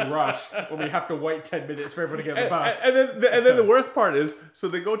being in a rush when we have to wait 10 minutes for everyone to get on the bus. And then the worst part is, so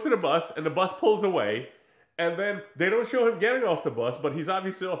they go to the bus, and the bus pulls away, and then they don't show him getting off the bus, but he's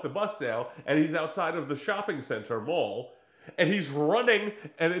obviously off the bus now, and he's outside of the shopping center mall, and he's running,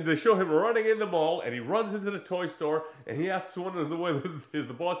 and they show him running in the mall, and he runs into the toy store, and he asks one of the women, is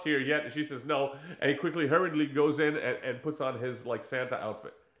the boss here yet? And she says no, and he quickly, hurriedly goes in and puts on his, like, Santa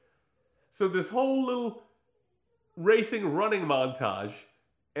outfit. So this whole little racing running montage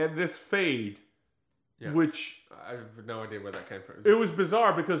and this fade, which I have no idea where that came from. it was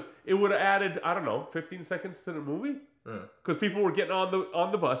bizarre because it would have added, I don't know, 15 seconds to the movie. Because people were getting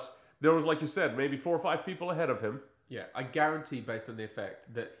on the bus. There was, like you said, maybe 4 or 5 people ahead of him. Yeah, I guarantee based on the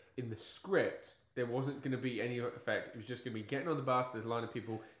effect that in the script there wasn't going to be any effect. It was just going to be getting on the bus, there's a line of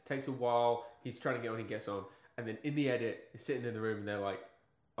people, takes a while, he's trying to get on, he gets on. And then in the edit, he's sitting in the room and they're like,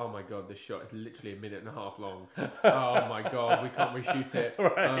 oh my god, this shot is literally 1.5 minutes long. Oh my god, we can't reshoot it.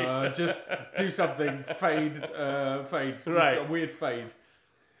 Right. Just do something. Fade. Just right. a weird fade.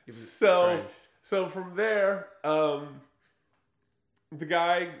 It was So strange. from there, the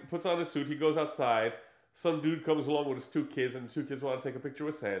guy puts on his suit. He goes outside. Some dude comes along with his 2 kids, and the 2 kids want to take a picture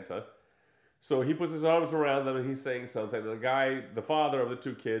with Santa. So he puts his arms around them and he's saying something. And the guy, the father of the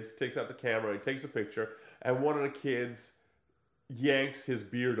 2 kids, takes out the camera. He takes a picture, and one of the kids yanks his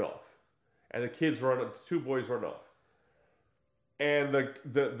beard off, and the kids run up. 2 boys run off, and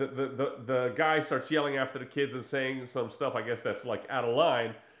the guy starts yelling after the kids and saying some stuff, I guess that's like out of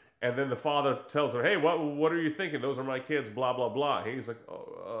line. And then the father tells her, hey, what are you thinking? Those are my kids, blah blah blah. He's like,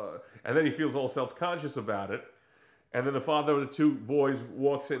 and then he feels all self-conscious about it. And then the father of the 2 boys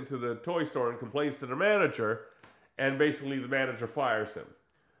walks into the toy store and complains to the manager, and basically the manager fires him.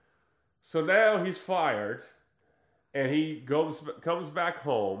 So now he's fired. And he comes back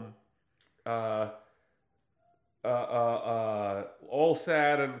home, all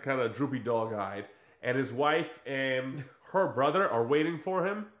sad and kind of droopy dog-eyed. And his wife and her brother are waiting for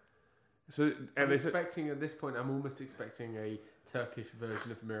him. So, and I'm expecting at this point, I'm almost expecting a Turkish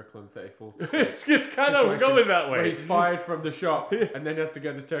version of Miracle on 34th it's Street. kind of going that way. Where he's fired from the shop and then has to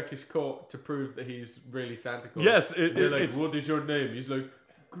go to Turkish court to prove that he's really Santa Claus. Yes, they're like, what is your name? He's like,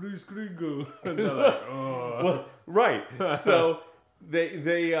 Chris Kringle. And they're like, oh. Well, right. So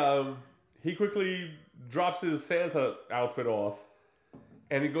he quickly drops his Santa outfit off,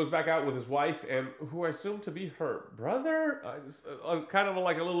 and he goes back out with his wife, and who I assume to be her brother, kind of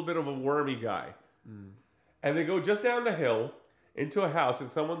like a little bit of a wormy guy. And they go just down the hill into a house, in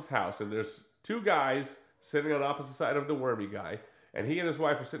someone's house, and there's 2 guys sitting on opposite side of the wormy guy, and he and his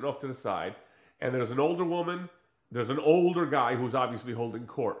wife are sitting off to the side, and there's an older woman. There's an older guy who's obviously holding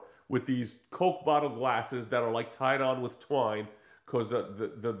court with these Coke bottle glasses that are like tied on with twine because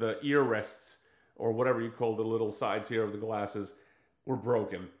the ear rests, or whatever you call the little sides here of the glasses, were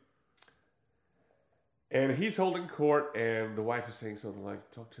broken. And he's holding court, and the wife is saying something like,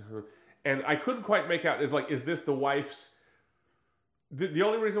 talk to her. And I couldn't quite make out, is this the wife's... The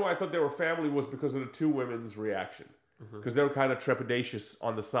only reason why I thought they were family was because of the 2 women's reaction. Because they were kind of trepidatious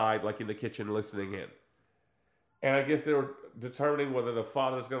on the side, like in the kitchen, listening in. And I guess they were determining whether the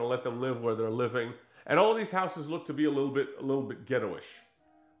father's going to let them live where they're living. And all these houses look to be a little bit ghettoish.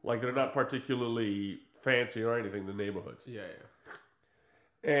 Like they're not particularly fancy or anything, the neighborhoods. Yeah.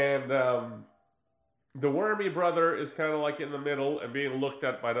 And the Wormy brother is kind of like in the middle and being looked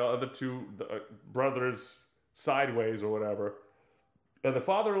at by the other two brothers sideways or whatever. And the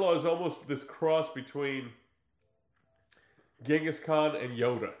father-in-law is almost this cross between Genghis Khan and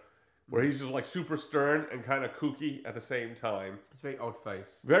Yoda, where he's just like super stern and kind of kooky at the same time. It's a very odd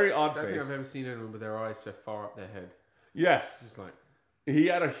face. Very odd I don't face. think I've ever seen anyone with their eyes so far up their head. Yes. It's like... He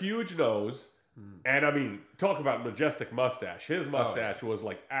had a huge nose. And I mean, talk about majestic mustache. His mustache was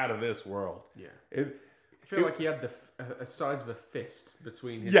like out of this world. Yeah. I feel like he had a size of a fist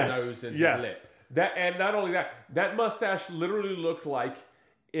between his yes, nose and yes. his lip. That, and not only that, that mustache literally looked like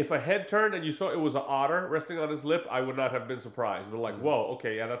if a head turned and you saw it was an otter resting on his lip, I would not have been surprised. But like, whoa,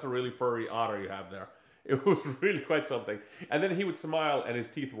 okay, yeah, that's a really furry otter you have there. It was really quite something. And then he would smile and his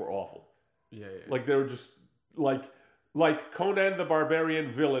teeth were awful. Yeah. Like they were just like Conan the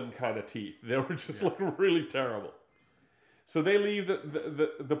Barbarian villain kind of teeth. They were just like really terrible. So they leave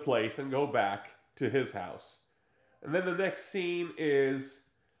the place and go back to his house. And then the next scene is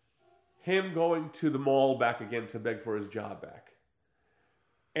him going to the mall back again to beg for his job back.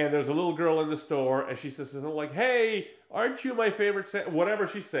 And there's a little girl in the store and she says something like, hey, aren't you my favorite whatever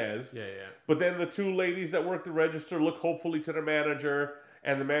she says. Yeah. But then the two ladies that work the register look hopefully to the manager.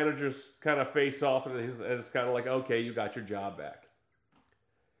 And the managers kind of face off, and it's kind of like, okay, you got your job back.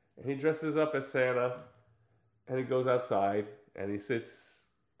 And he dresses up as Santa, and he goes outside, and he sits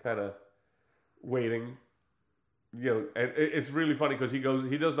kind of waiting. You know, and it's really funny because he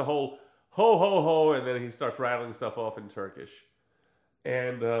does the whole ho, ho, ho, and then he starts rattling stuff off in Turkish.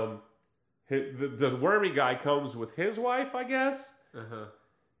 And the wormy guy comes with his wife, I guess. Uh-huh.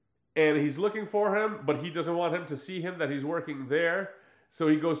 And he's looking for him, but he doesn't want him to see him that he's working there. So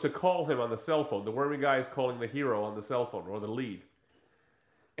he goes to call him on the cell phone. The wormy guy is calling the hero on the cell phone, or the lead.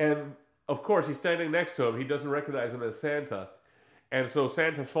 And, of course, he's standing next to him. He doesn't recognize him as Santa. And so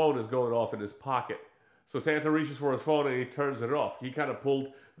Santa's phone is going off in his pocket. So Santa reaches for his phone and he turns it off. He kind of pulled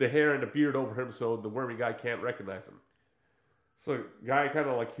the hair and the beard over him so the wormy guy can't recognize him. So the guy kind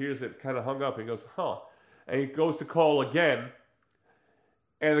of like hears it, kind of hung up. He goes, huh. And he goes to call again.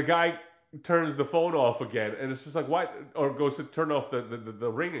 And the guy turns the phone off again, and it's just like, why? Or goes to turn off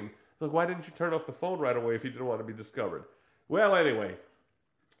the ringing. Like, why didn't you turn off the phone right away if you didn't want to be discovered? Well, anyway,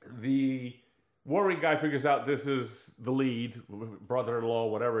 the worry guy figures out this is the lead, brother-in-law,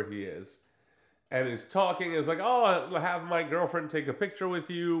 whatever he is, and he's talking. He's like, oh, I'll have my girlfriend take a picture with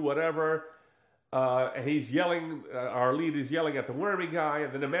you, whatever. And he's yelling, our lead is yelling at the wormy guy,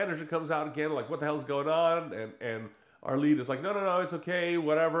 and then the manager comes out again, like, what the hell's going on? And our lead is like, no, it's okay,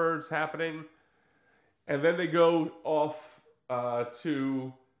 whatever's happening. And then they go off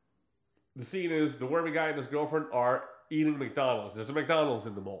to, the scene is the wormy guy and his girlfriend are eating McDonald's. There's a McDonald's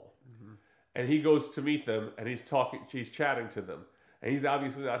in the mall. Mm-hmm. And he goes to meet them, and he's chatting to them. And he's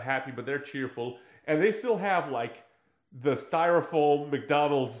obviously not happy, but they're cheerful. And they still have, like, the styrofoam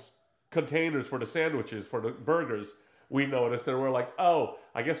McDonald's containers for the sandwiches, for the burgers, we noticed. And we're like, oh,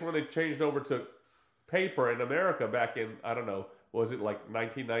 I guess when they changed over to paper in America back in, I don't know, was it like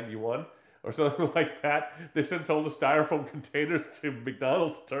 1991 or something like that? They sent all the styrofoam containers to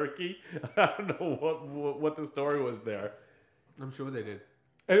McDonald's Turkey. I don't know what the story was there. I'm sure they did.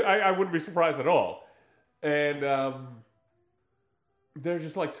 I wouldn't be surprised at all. And they're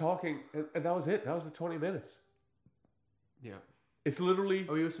just like talking, and that was it. That was the 20 minutes. Yeah. It's literally...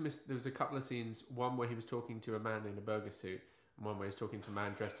 Oh, he also missed... There was a couple of scenes. One where he was talking to a man in a burger suit. One way he's talking to a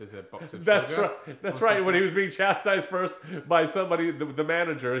man dressed as a box of That's sugar. right. That's right. When he was being chastised first by somebody, the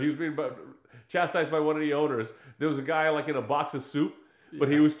manager, he was being chastised by one of the owners. There was a guy like in a box of soup, but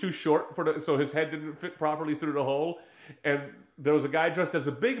he was too short so his head didn't fit properly through the hole. And there was a guy dressed as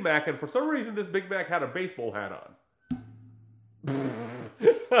a Big Mac, and for some reason this Big Mac had a baseball hat on.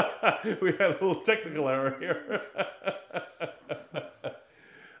 We had a little technical error here.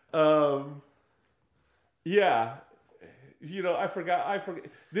 Yeah. You know, I forgot.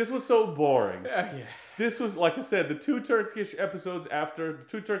 This was so boring. Yeah. This was, like I said, the two Turkish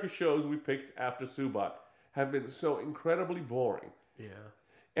shows we picked after Subat have been so incredibly boring. Yeah.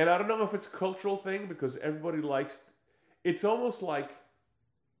 And I don't know if it's a cultural thing because everybody likes... It's almost like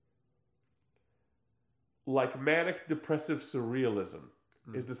manic depressive surrealism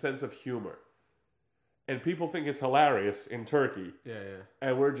is the sense of humor. And people think it's hilarious in Turkey. Yeah.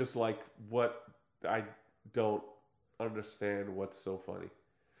 And we're just like, what? I don't understand what's so funny.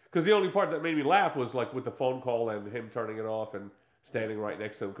 Because the only part that made me laugh was like with the phone call and him turning it off and standing right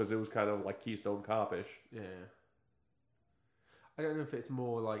next to him because it was kind of like Keystone Cop-ish. Yeah. I don't know if it's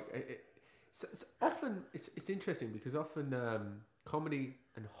more like... So often it's interesting because often comedy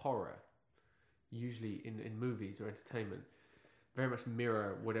and horror, usually in movies or entertainment, very much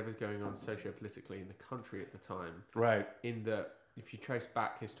mirror whatever's going on socio-politically in the country at the time. Right. In that, if you trace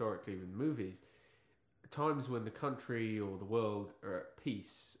back historically with movies, times when the country or the world are at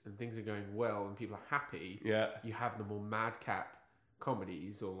peace and things are going well and people are happy, you have the more madcap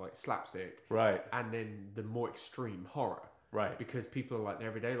comedies or like slapstick, right, and then the more extreme horror, right, because people are like their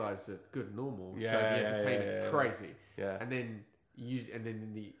everyday lives are good and normal, so the yeah, entertainment is crazy, and then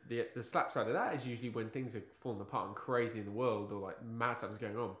the slap side of that is usually when things are falling apart and crazy in the world or like mad stuff is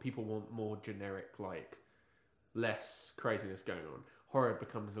going on, people want more generic, like less craziness going on. Horror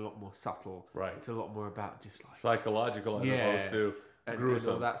becomes a lot more subtle. Right. It's a lot more about just like psychological as opposed to gruesome.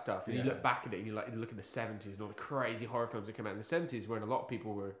 And all that stuff. And you look back at it and you look in the 70s and all the crazy horror films that came out in the 70s when a lot of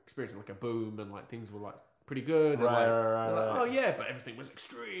people were experiencing like a boom and like things were like pretty good. And right. Oh yeah, but everything was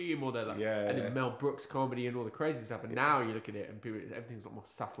extreme. Or they're like, and then Mel Brooks comedy and all the crazy stuff. And now you look at it and people, everything's a lot more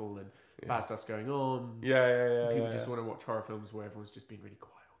subtle and bad stuff's going on. People just want to watch horror films where everyone's just being really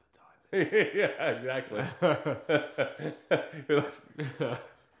quiet. Yeah, exactly.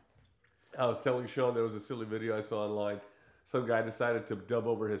 I was telling Sean there was a silly video I saw online. Some guy decided to dub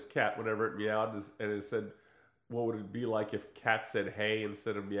over his cat whenever it meowed, and it said, "What would it be like if cat said hey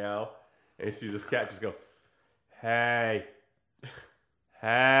instead of meow?" And you see this cat just go, "Hey,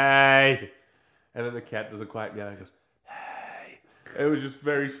 hey," and then the cat does a quiet meow and goes, "Hey." It was just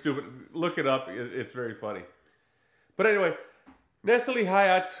very stupid. Look it up; it's very funny. But anyway. Nestle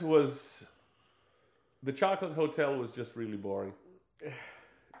Hyatt the Chocolate Hotel was just really boring.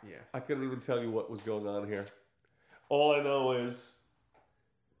 Yeah. I couldn't even tell you what was going on here. All I know is,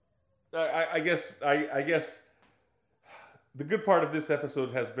 I guess the good part of this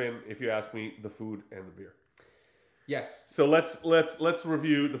episode has been, if you ask me, the food and the beer. Yes. So let's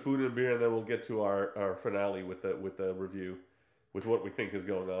review the food and beer, and then we'll get to our finale with the review, with what we think is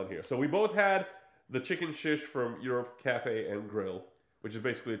going on here. So we both had the chicken shish from Europe Cafe and Grill, which is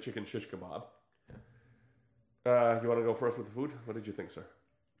basically a chicken shish kebab. You want to go first with the food? What did you think, sir?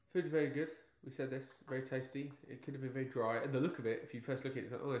 Food very good. We said this, very tasty. It could have been very dry. And the look of it, if you first look at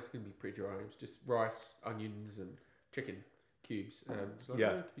it, oh, it's going to be pretty dry. It's just rice, onions, and chicken cubes. It's like, it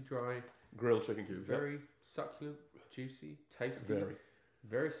could be dry. Grilled chicken cubes. Very succulent, juicy, tasty.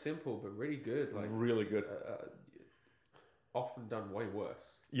 Very simple, but really good. Like really good. Often done way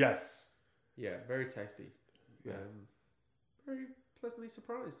worse. Yes. Yeah, very tasty. Yeah. Very pleasantly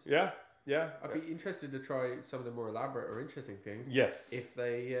surprised. Yeah. I'd be interested to try some of the more elaborate or interesting things. Yes. If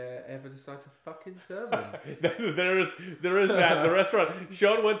they ever decide to fucking serve them. there is that. The restaurant,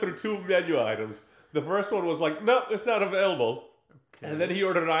 Sean went through 2 menu items. The first one was like, no, it's not available. Okay. And then he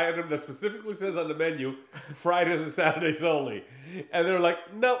ordered an item that specifically says on the menu, Fridays and Saturdays only. And they're like,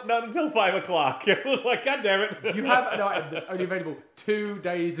 no, not until 5 o'clock. It was like, God damn it. You have an item that's only available 2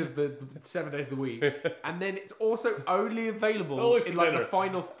 days of the 7 days of the week. And then it's also only available in like the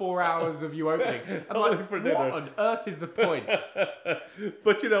final 4 hours of you opening. I'm like, what on earth is the point?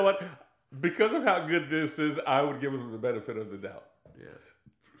 But you know what? Because of how good this is, I would give them the benefit of the doubt. Yeah.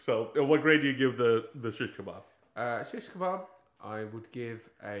 So, what grade do you give the shish kebab? Shish kebab, I would give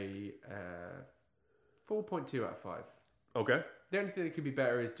a 4.2 out of 5. Okay. The only thing that could be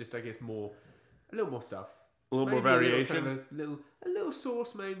better is just, I guess, a little more stuff. A little more variation. A little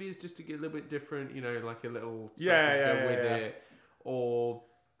sauce maybe is just to get a little bit different, like a little something to go with it. Or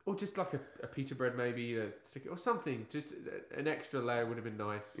just like a pita bread maybe, or something. Just an extra layer would have been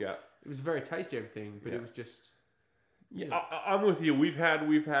nice. Yeah. It was very tasty, everything, but it was just... Yeah, I'm with you. We've had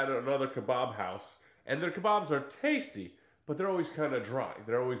another kebab house, and their kebabs are tasty, but they're always kind of dry.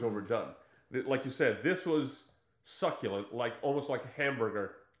 They're always overdone. Like you said, this was succulent, like almost like a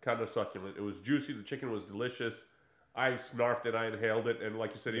hamburger kind of succulent. It was juicy. The chicken was delicious. I snarfed it. I inhaled it, and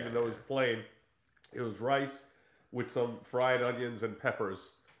like you said, even though it was plain, it was rice with some fried onions and peppers,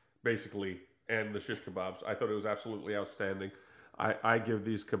 basically, and the shish kebabs. I thought it was absolutely outstanding. I give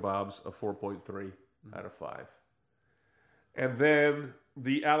these kebabs a 4.3 out of 5. And then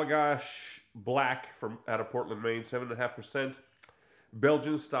the Allagash Black out of Portland, Maine, 7.5%,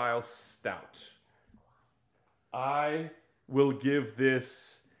 Belgian style stout. I will give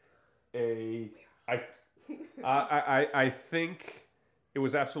this I think it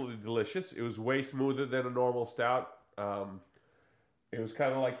was absolutely delicious. It was way smoother than a normal stout. It was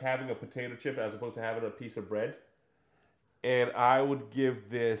kind of like having a potato chip as opposed to having a piece of bread. And I would give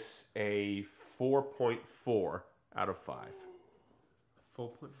this a 4.4 out of 5.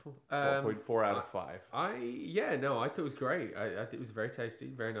 4.4. 4.4 out of 5. I thought it was great. I think it was very tasty,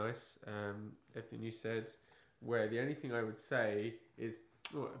 very nice. Everything you said. Where the only thing I would say is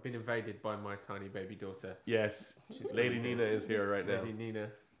I've been invaded by my tiny baby daughter. Yes. She's Lady coming Nina is here right now. Lady Nina.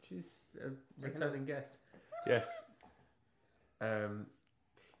 She's a returning guest. Yes.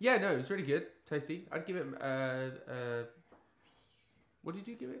 Yeah, no, it was really good. Tasty. I'd give it... what did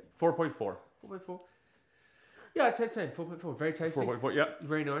you give it? 4.4. 4.4? Yeah, I'd say the same. 4.4. Very tasty. 4.4, yeah.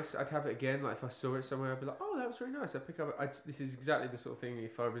 Very nice. I'd have it again. Like if I saw it somewhere, I'd be like, oh, that was really nice. I'd pick up... this is exactly the sort of thing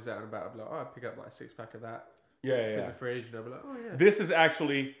if I was out and about, I'd be like, oh, I'd pick up like a 6-pack of that. Yeah, Put in yeah. the fridge and I'd be like, oh, yeah. This is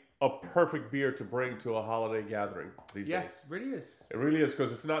actually a perfect beer to bring to a holiday gathering these Yeah, days. it really is. It really is,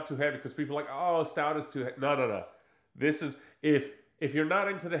 because it's not too heavy, because people are like, oh, stout is too heavy. No. This is... If you're not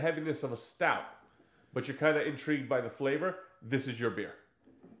into the heaviness of a stout, but you're kind of intrigued by the flavor, this is your beer.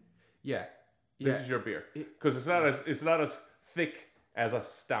 Yeah. This is your beer, because it's not as thick as a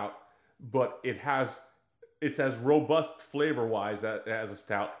stout, but it's as robust flavor wise as a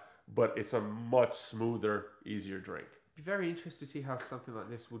stout, but it's a much smoother, easier drink. Be very interested to see how something like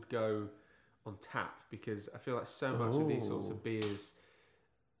this would go on tap, because I feel like so much of these sorts of beers,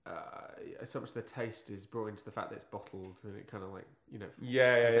 so much of the taste is brought into the fact that it's bottled, and it kind of like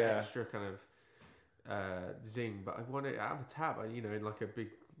has that extra kind of zing. But I want it out of a tap, in like a big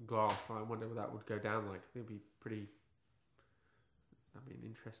glass. I wonder what that would go down like. It'd be pretty. That'd be an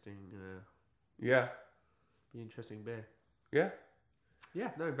interesting. Be interesting beer. Yeah. Yeah.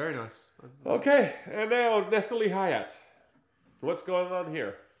 No. Very nice. Okay, and now Nestle Hayat. What's going on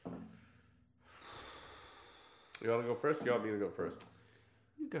here? You want to go first? You want me to go first?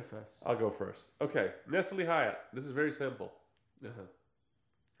 You go first. I'll go first. Okay, Nestle Hayat. This is very simple. Uh-huh.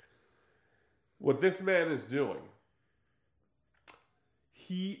 What this man is doing,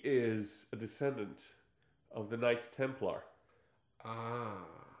 he is a descendant of the Knights Templar.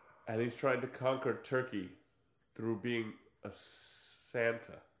 And he's trying to conquer Turkey through being a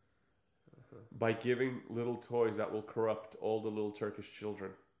Santa. By giving little toys that will corrupt all the little Turkish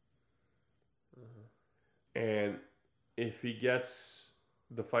children. And if he gets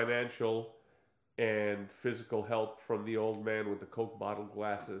the financial and physical help from the old man with the Coke bottle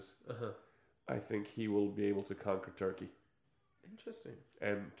glasses, I think he will be able to conquer Turkey. Interesting.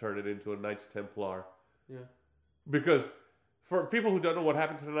 And turn it into a Knights Templar. Yeah. Because for people who don't know what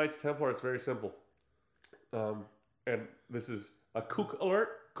happened to the Knights Templar, it's very simple. And this is a kook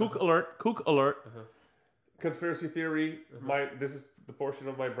alert. Kook alert. Conspiracy theory. This is the portion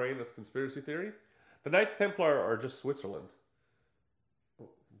of my brain that's conspiracy theory. The Knights Templar are just Switzerland.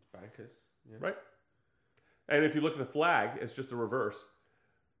 Bankers. Yeah. Right? And if you look at the flag, it's just the reverse.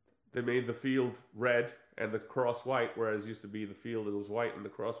 They made the field red and the cross white, whereas it used to be the field it was white and the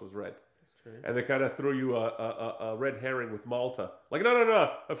cross was red. That's true. And they kind of threw you a red herring with Malta. Like,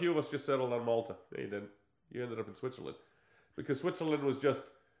 no. A few of us just settled on Malta. No, you didn't. You ended up in Switzerland. Because Switzerland was just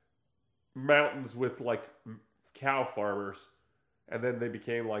mountains with, like, cow farmers. And then they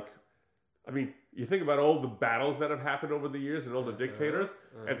became, like... I mean, you think about all the battles that have happened over the years and all the dictators,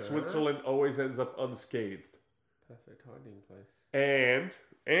 and Switzerland always ends up unscathed. Perfect hiding place.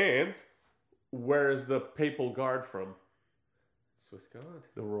 And where is the papal guard from? Swiss Guard.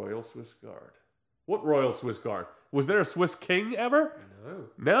 The Royal Swiss Guard. What Royal Swiss Guard? Was there a Swiss king ever?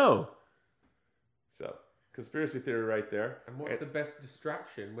 No. So, conspiracy theory right there. And what's the best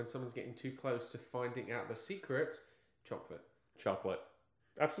distraction when someone's getting too close to finding out the secret? Chocolate.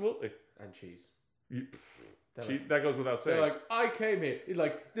 Absolutely. And cheese. That goes without saying. They're like, I came here.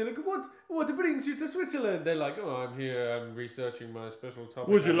 They're like, what brings you to Switzerland? They're like, oh, I'm here. I'm researching my special topic.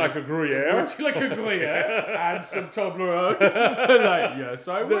 Would you like a Gruyere? Would you like a Gruyere and some Toblerone? Like, yes,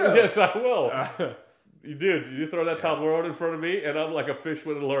 I will. Yes, I will. You did. You throw that Toblerone in front of me, and I'm like a fish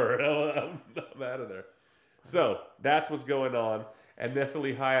with a lure. I'm out of there. So that's what's going on. And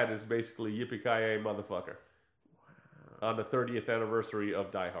Nestle Hayat is basically yippee-ki-yay motherfucker. Wow. On the 30th anniversary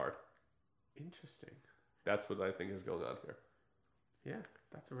of Die Hard. Interesting. That's what I think is going on here. Yeah,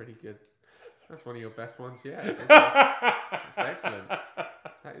 that's a really good. That's one of your best ones yet. That's excellent.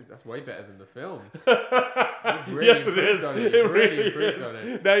 That's way better than the film. Really yes, it is. It really improved on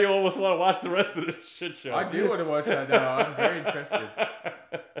it. Now you almost want to watch the rest of this shit show. I do want to watch that now. I'm very interested.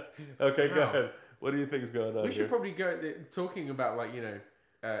 Okay, go ahead. What do you think is going on? We should probably go talking about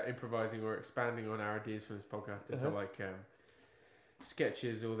improvising or expanding on our ideas from this podcast into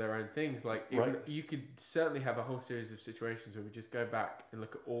sketches or their own things. Like you could certainly have a whole series of situations where we just go back and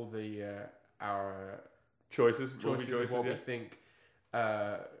look at all the our choices of what we think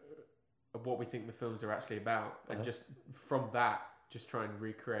of what we think the films are actually about, and just from that just try and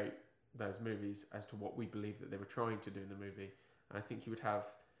recreate those movies as to what we believe that they were trying to do in the movie. And I think you would have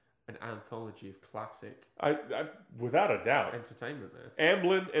an anthology of classic I without a doubt. entertainment there.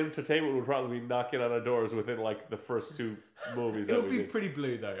 Amblin Entertainment would probably be knocking on our doors within like the first 2 movies It that would we be did. pretty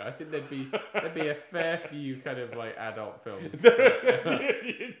blue though. I think there'd be a fair few kind of like adult films.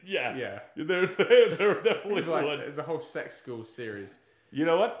 Yeah, Yeah. there definitely Like, would. there's a whole sex school series. You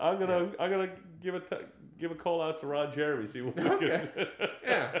know what? I'm gonna give a call out to Ron Jeremy. See what we Okay. can.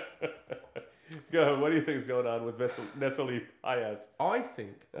 Yeah. Go ahead. What do you think is going on with Nestle Hayat? I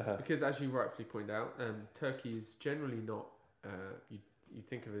think Uh-huh. because, as you rightfully point out, Turkey is generally not you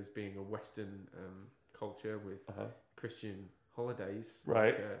think of it as being a Western culture with Uh-huh. Christian holidays,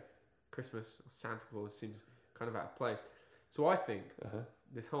 Right. Like, Christmas or Santa Claus seems kind of out of place. So I think Uh-huh.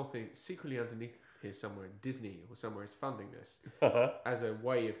 this whole thing secretly underneath here somewhere, Disney or somewhere is funding this Uh-huh. as a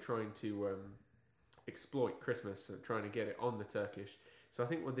way of trying to exploit Christmas and trying to get it on the Turkish. So I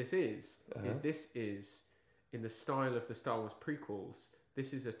think what this is in the style of the Star Wars prequels.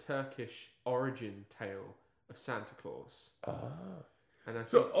 This is a Turkish origin tale of Santa Claus, Ah. and I think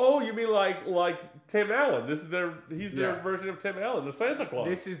So, you mean like Tim Allen? He's their Yeah. version of Tim Allen, the Santa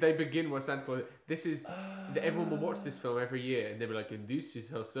Claus. they begin with Santa Claus. This is everyone will watch this film every year, and they'll be like, "And this is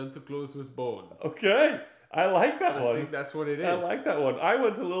how Santa Claus was born." Okay, I like that I one. think that's what it is. I like that one. I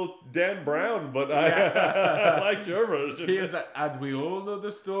went to little Dan Brown, but Yeah. I liked your version. Here's that, and we all know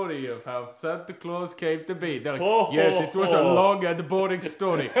the story of how Santa Claus came to be. They're like, Ho, ho, yes, it was a ho. long and boring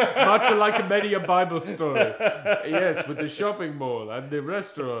story, much like many a Bible story. Yes, with the shopping mall and the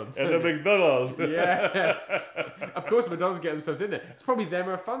restaurants. And the McDonald's. Yes. Of course, McDonald's get themselves in there. It's probably them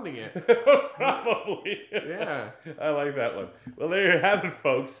who are funding it. Probably. Yeah. I like that one. Well, there you have it,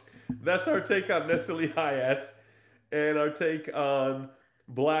 folks. That's our take on Nestle Hayat and our take on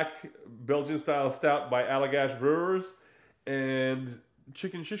Black Belgian style stout by Allagash Brewers and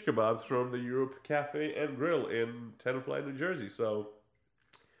chicken shish kebabs from the Europe Cafe and Grill in Tenafly, New Jersey. So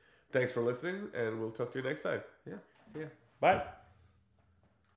thanks for listening, and we'll talk to you next time. Yeah. See ya. Bye.